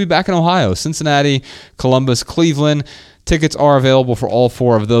then we're going to be back in Ohio, Cincinnati, Columbus, Cleveland. Tickets are available for all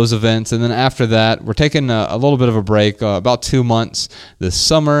 4 of those events. And then after that, we're taking a little bit of a break, about 2 months this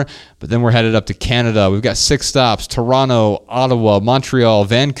summer. But then we're headed up to Canada. We've got 6 stops: Toronto, Ottawa, Montreal,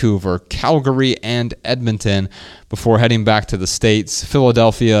 Vancouver, Calgary, and Edmonton, before heading back to the States: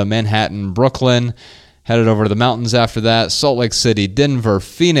 Philadelphia, Manhattan, Brooklyn. Headed over to the mountains after that: Salt Lake City, Denver,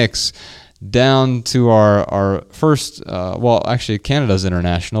 Phoenix, down to our first, actually Canada's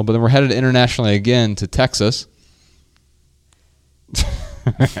international, but then we're headed internationally again to Texas.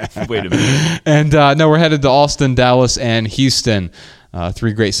 Wait a minute. And we're headed to Austin, Dallas, and Houston.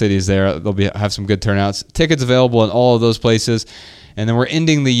 3 great cities there. They'll have some good turnouts. Tickets available in all of those places. And then we're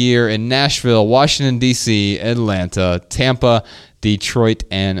ending the year in Nashville, Washington, D.C., Atlanta, Tampa, Detroit,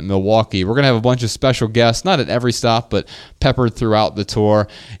 and Milwaukee. We're going to have a bunch of special guests, not at every stop, but peppered throughout the tour.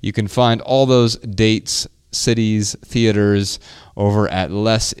 You can find all those dates, cities, theaters over at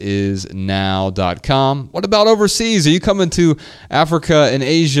lessisnow.com. What about overseas? Are you coming to Africa and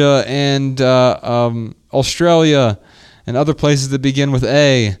Asia and Australia and other places that begin with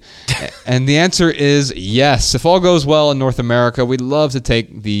A? And the answer is yes. If all goes well in North America, we'd love to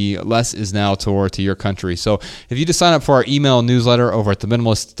take the Less Is Now tour to your country. So if you just sign up for our email newsletter over at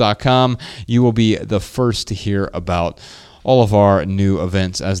theminimalist.com, you will be the first to hear about all of our new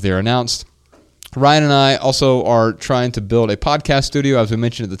events as they're announced. Ryan and I also are trying to build a podcast studio, as we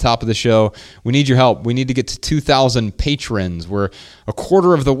mentioned at the top of the show. We need your help. We need to get to 2,000 patrons. We're a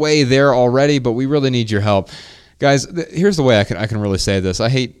quarter of the way there already, but we really need your help. Guys, here's the way I can really say this. I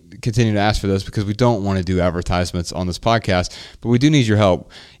hate continuing to ask for this because we don't want to do advertisements on this podcast, but we do need your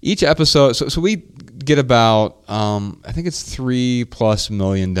help. Each episode, so we get about, I think it's 3+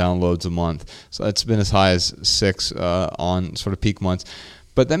 million downloads a month. So it's been as high as 6 on sort of peak months.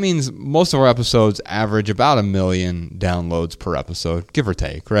 But that means most of our episodes average about 1 million downloads per episode, give or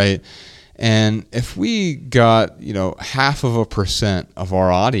take, right? And if we got, 0.5% of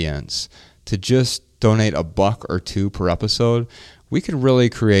our audience to just donate $1 or $2 per episode, we could really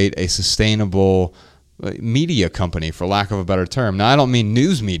create a sustainable media company, for lack of a better term. Now, I don't mean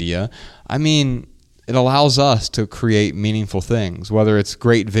news media. I mean, it allows us to create meaningful things, whether it's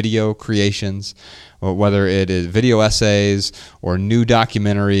great video creations whether it is video essays or new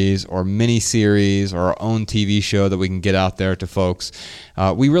documentaries or mini-series or our own TV show that we can get out there to folks.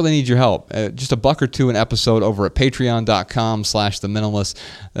 We really need your help. Just $1 or $2 an episode over at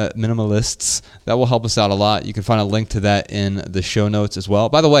patreon.com/theminimalists. That will help us out a lot. You can find a link to that in the show notes as well.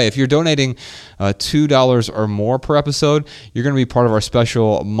 By the way, if you're donating $2 or more per episode, you're going to be part of our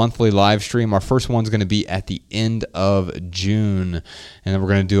special monthly live stream. Our first one's going to be at the end of June, and then we're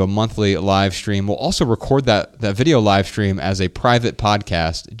going to do a monthly live stream. We'll also record that video live stream as a private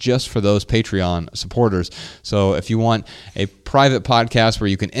podcast just for those Patreon supporters. So if you want a private podcast where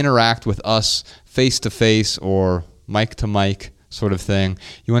you can interact with us face-to-face or mic-to-mic sort of thing,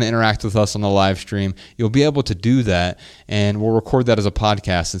 you want to interact with us on the live stream, you'll be able to do that, and we'll record that as a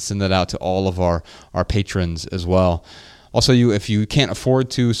podcast and send that out to all of our patrons as well. Also, if you can't afford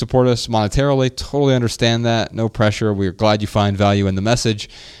to support us monetarily, totally understand that. No pressure. We're glad you find value in the message.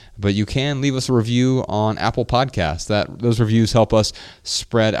 But you can leave us a review on Apple Podcasts. Those reviews help us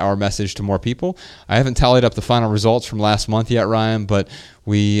spread our message to more people. I haven't tallied up the final results from last month yet, Ryan, but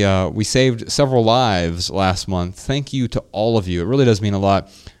we saved several lives last month. Thank you to all of you. It really does mean a lot.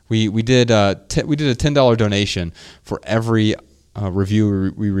 We did a $10 donation for every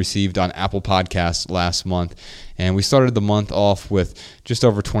review we received on Apple Podcasts last month, and we started the month off with just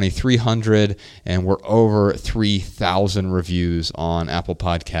over 2,300, and we're over 3,000 reviews on Apple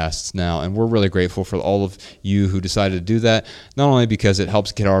Podcasts now, and we're really grateful for all of you who decided to do that, not only because it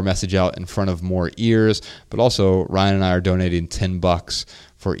helps get our message out in front of more ears, but also Ryan and I are donating $10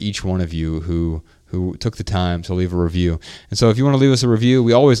 for each one of you who took the time to leave a review. And so if you want to leave us a review,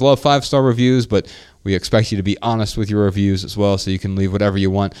 we always love 5-star reviews, but we expect you to be honest with your reviews as well, so you can leave whatever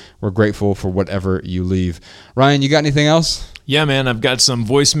you want. We're grateful for whatever you leave. Ryan, you got anything else? Yeah, man, I've got some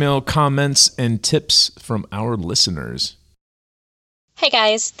voicemail comments and tips from our listeners. Hey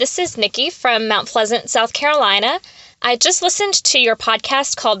guys, this is Nikki from Mount Pleasant, South Carolina. I just listened to your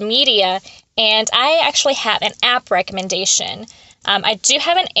podcast called Media, and I actually have an app recommendation. I do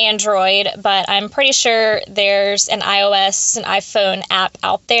have an Android, but I'm pretty sure there's an iOS and iPhone app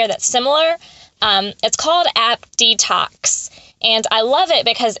out there that's similar. It's called App Detox, and I love it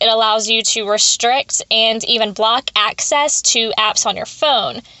because it allows you to restrict and even block access to apps on your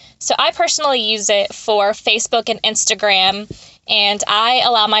phone. So I personally use it for Facebook and Instagram, and I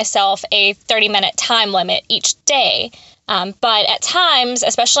allow myself a 30-minute time limit each day. But at times,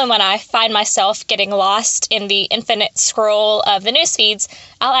 especially when I find myself getting lost in the infinite scroll of the news feeds,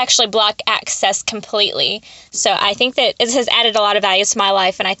 I'll actually block access completely. So I think that it has added a lot of value to my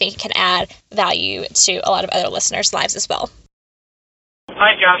life, and I think it can add value to a lot of other listeners' lives as well.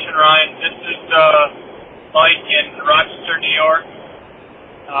 Hi, Josh and Ryan. This is Mike in Rochester, New York.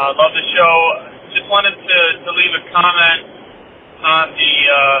 Love the show. Just wanted to leave a comment on the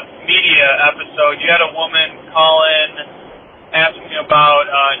media episode. You had a woman call in asking about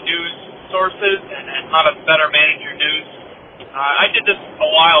news sources and how to better manage your news. I did this a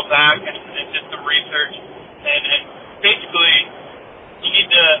while back and did some research, and basically you need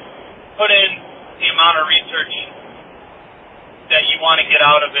to put in the amount of research that you want to get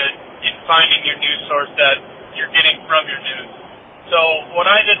out of it in finding your news source that you're getting from your news. So what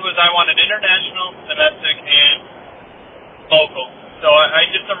I did was I wanted international, domestic, and local. So I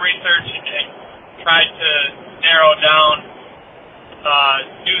did some research and tried to narrow down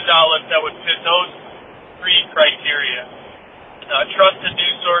news outlets that would fit those three criteria. Trusted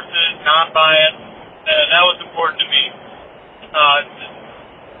news sources, non-biased, that was important to me.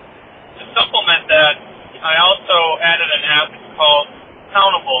 To supplement that, I also added an app called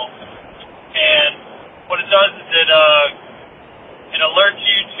Countable, and what it does is it alerts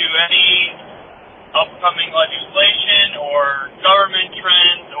you to any upcoming legislation or government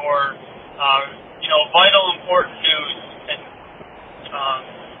trends or vital important news. It's a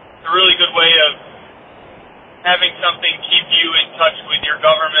really good way of having something keep you in touch with your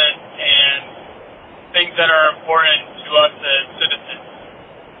government and things that are important to us as citizens.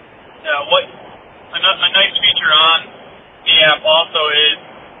 A nice feature on the app also is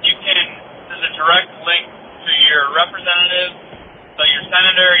there's a direct link to your representative, so your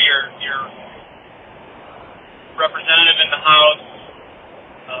senator, your representative in the House,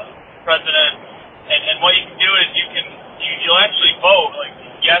 president, and what you can do is you'll actually vote, like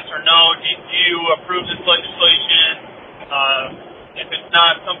yes or no, do you approve this legislation? If it's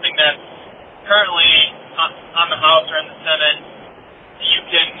not something that's currently on the House or in the Senate, you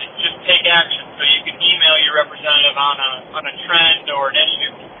can just take action. So you can email your representative on a trend or an issue.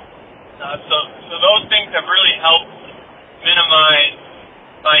 So those things have really helped minimize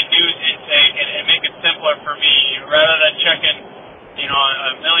my news intake and make it simpler for me. Rather than checking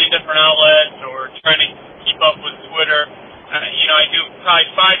a million different outlets or trying to keep up with Twitter. I do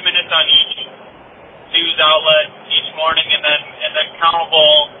probably 5 minutes on each news outlet each morning, and then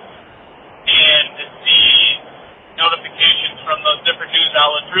countable, and the notifications from those different news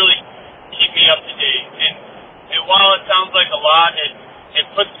outlets really keep me up to date. And while it sounds like a lot, it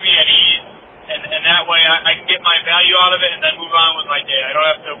puts me at ease, and that way I can get my value out of it and then move on with my day. I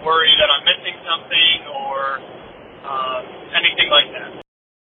don't have to worry that I'm missing something or anything like that.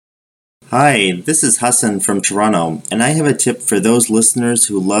 Hi, this is Hassan from Toronto, and I have a tip for those listeners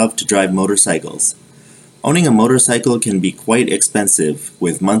who love to drive motorcycles. Owning a motorcycle can be quite expensive,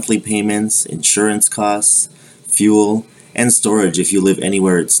 with monthly payments, insurance costs, fuel, and storage if you live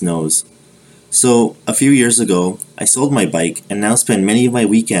anywhere it snows. So, a few years ago, I sold my bike and now spend many of my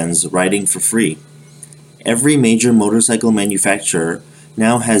weekends riding for free. Every major motorcycle manufacturer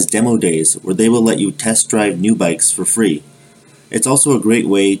now has demo days where they will let you test drive new bikes for free. It's also a great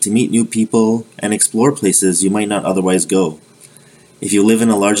way to meet new people and explore places you might not otherwise go. If you live in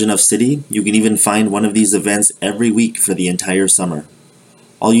a large enough city, you can even find one of these events every week for the entire summer.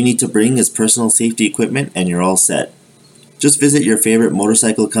 All you need to bring is personal safety equipment and you're all set. Just visit your favorite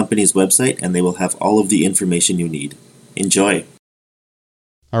motorcycle company's website and they will have all of the information you need. Enjoy!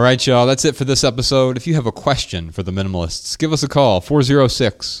 All right, y'all, that's it for this episode. If you have a question for the Minimalists, give us a call,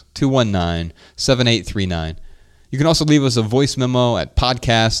 406-219-7839. You can also leave us a voice memo at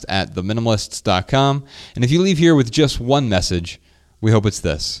podcast@theminimalists.com. And if you leave here with just one message, we hope it's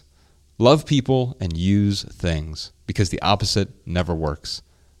this: love people and use things, because the opposite never works.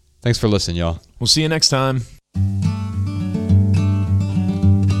 Thanks for listening, y'all. We'll see you next time.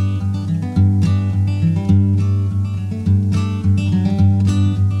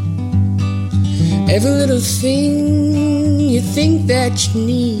 Every little thing you think that you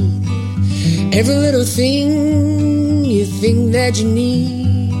need, every little thing you think that you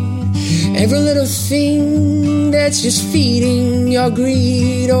need, every little thing that's just feeding your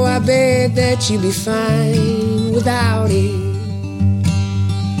greed. Oh, I bet that you'd be fine without it.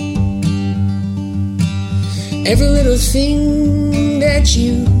 Every little thing that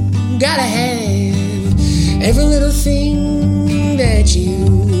you gotta have, every little thing that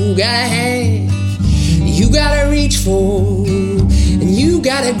you gotta have, you gotta reach for, and you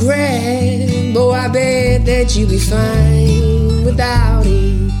gotta grab. Oh, I bet that you'd be fine without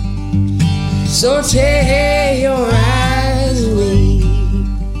it. So tear your eyes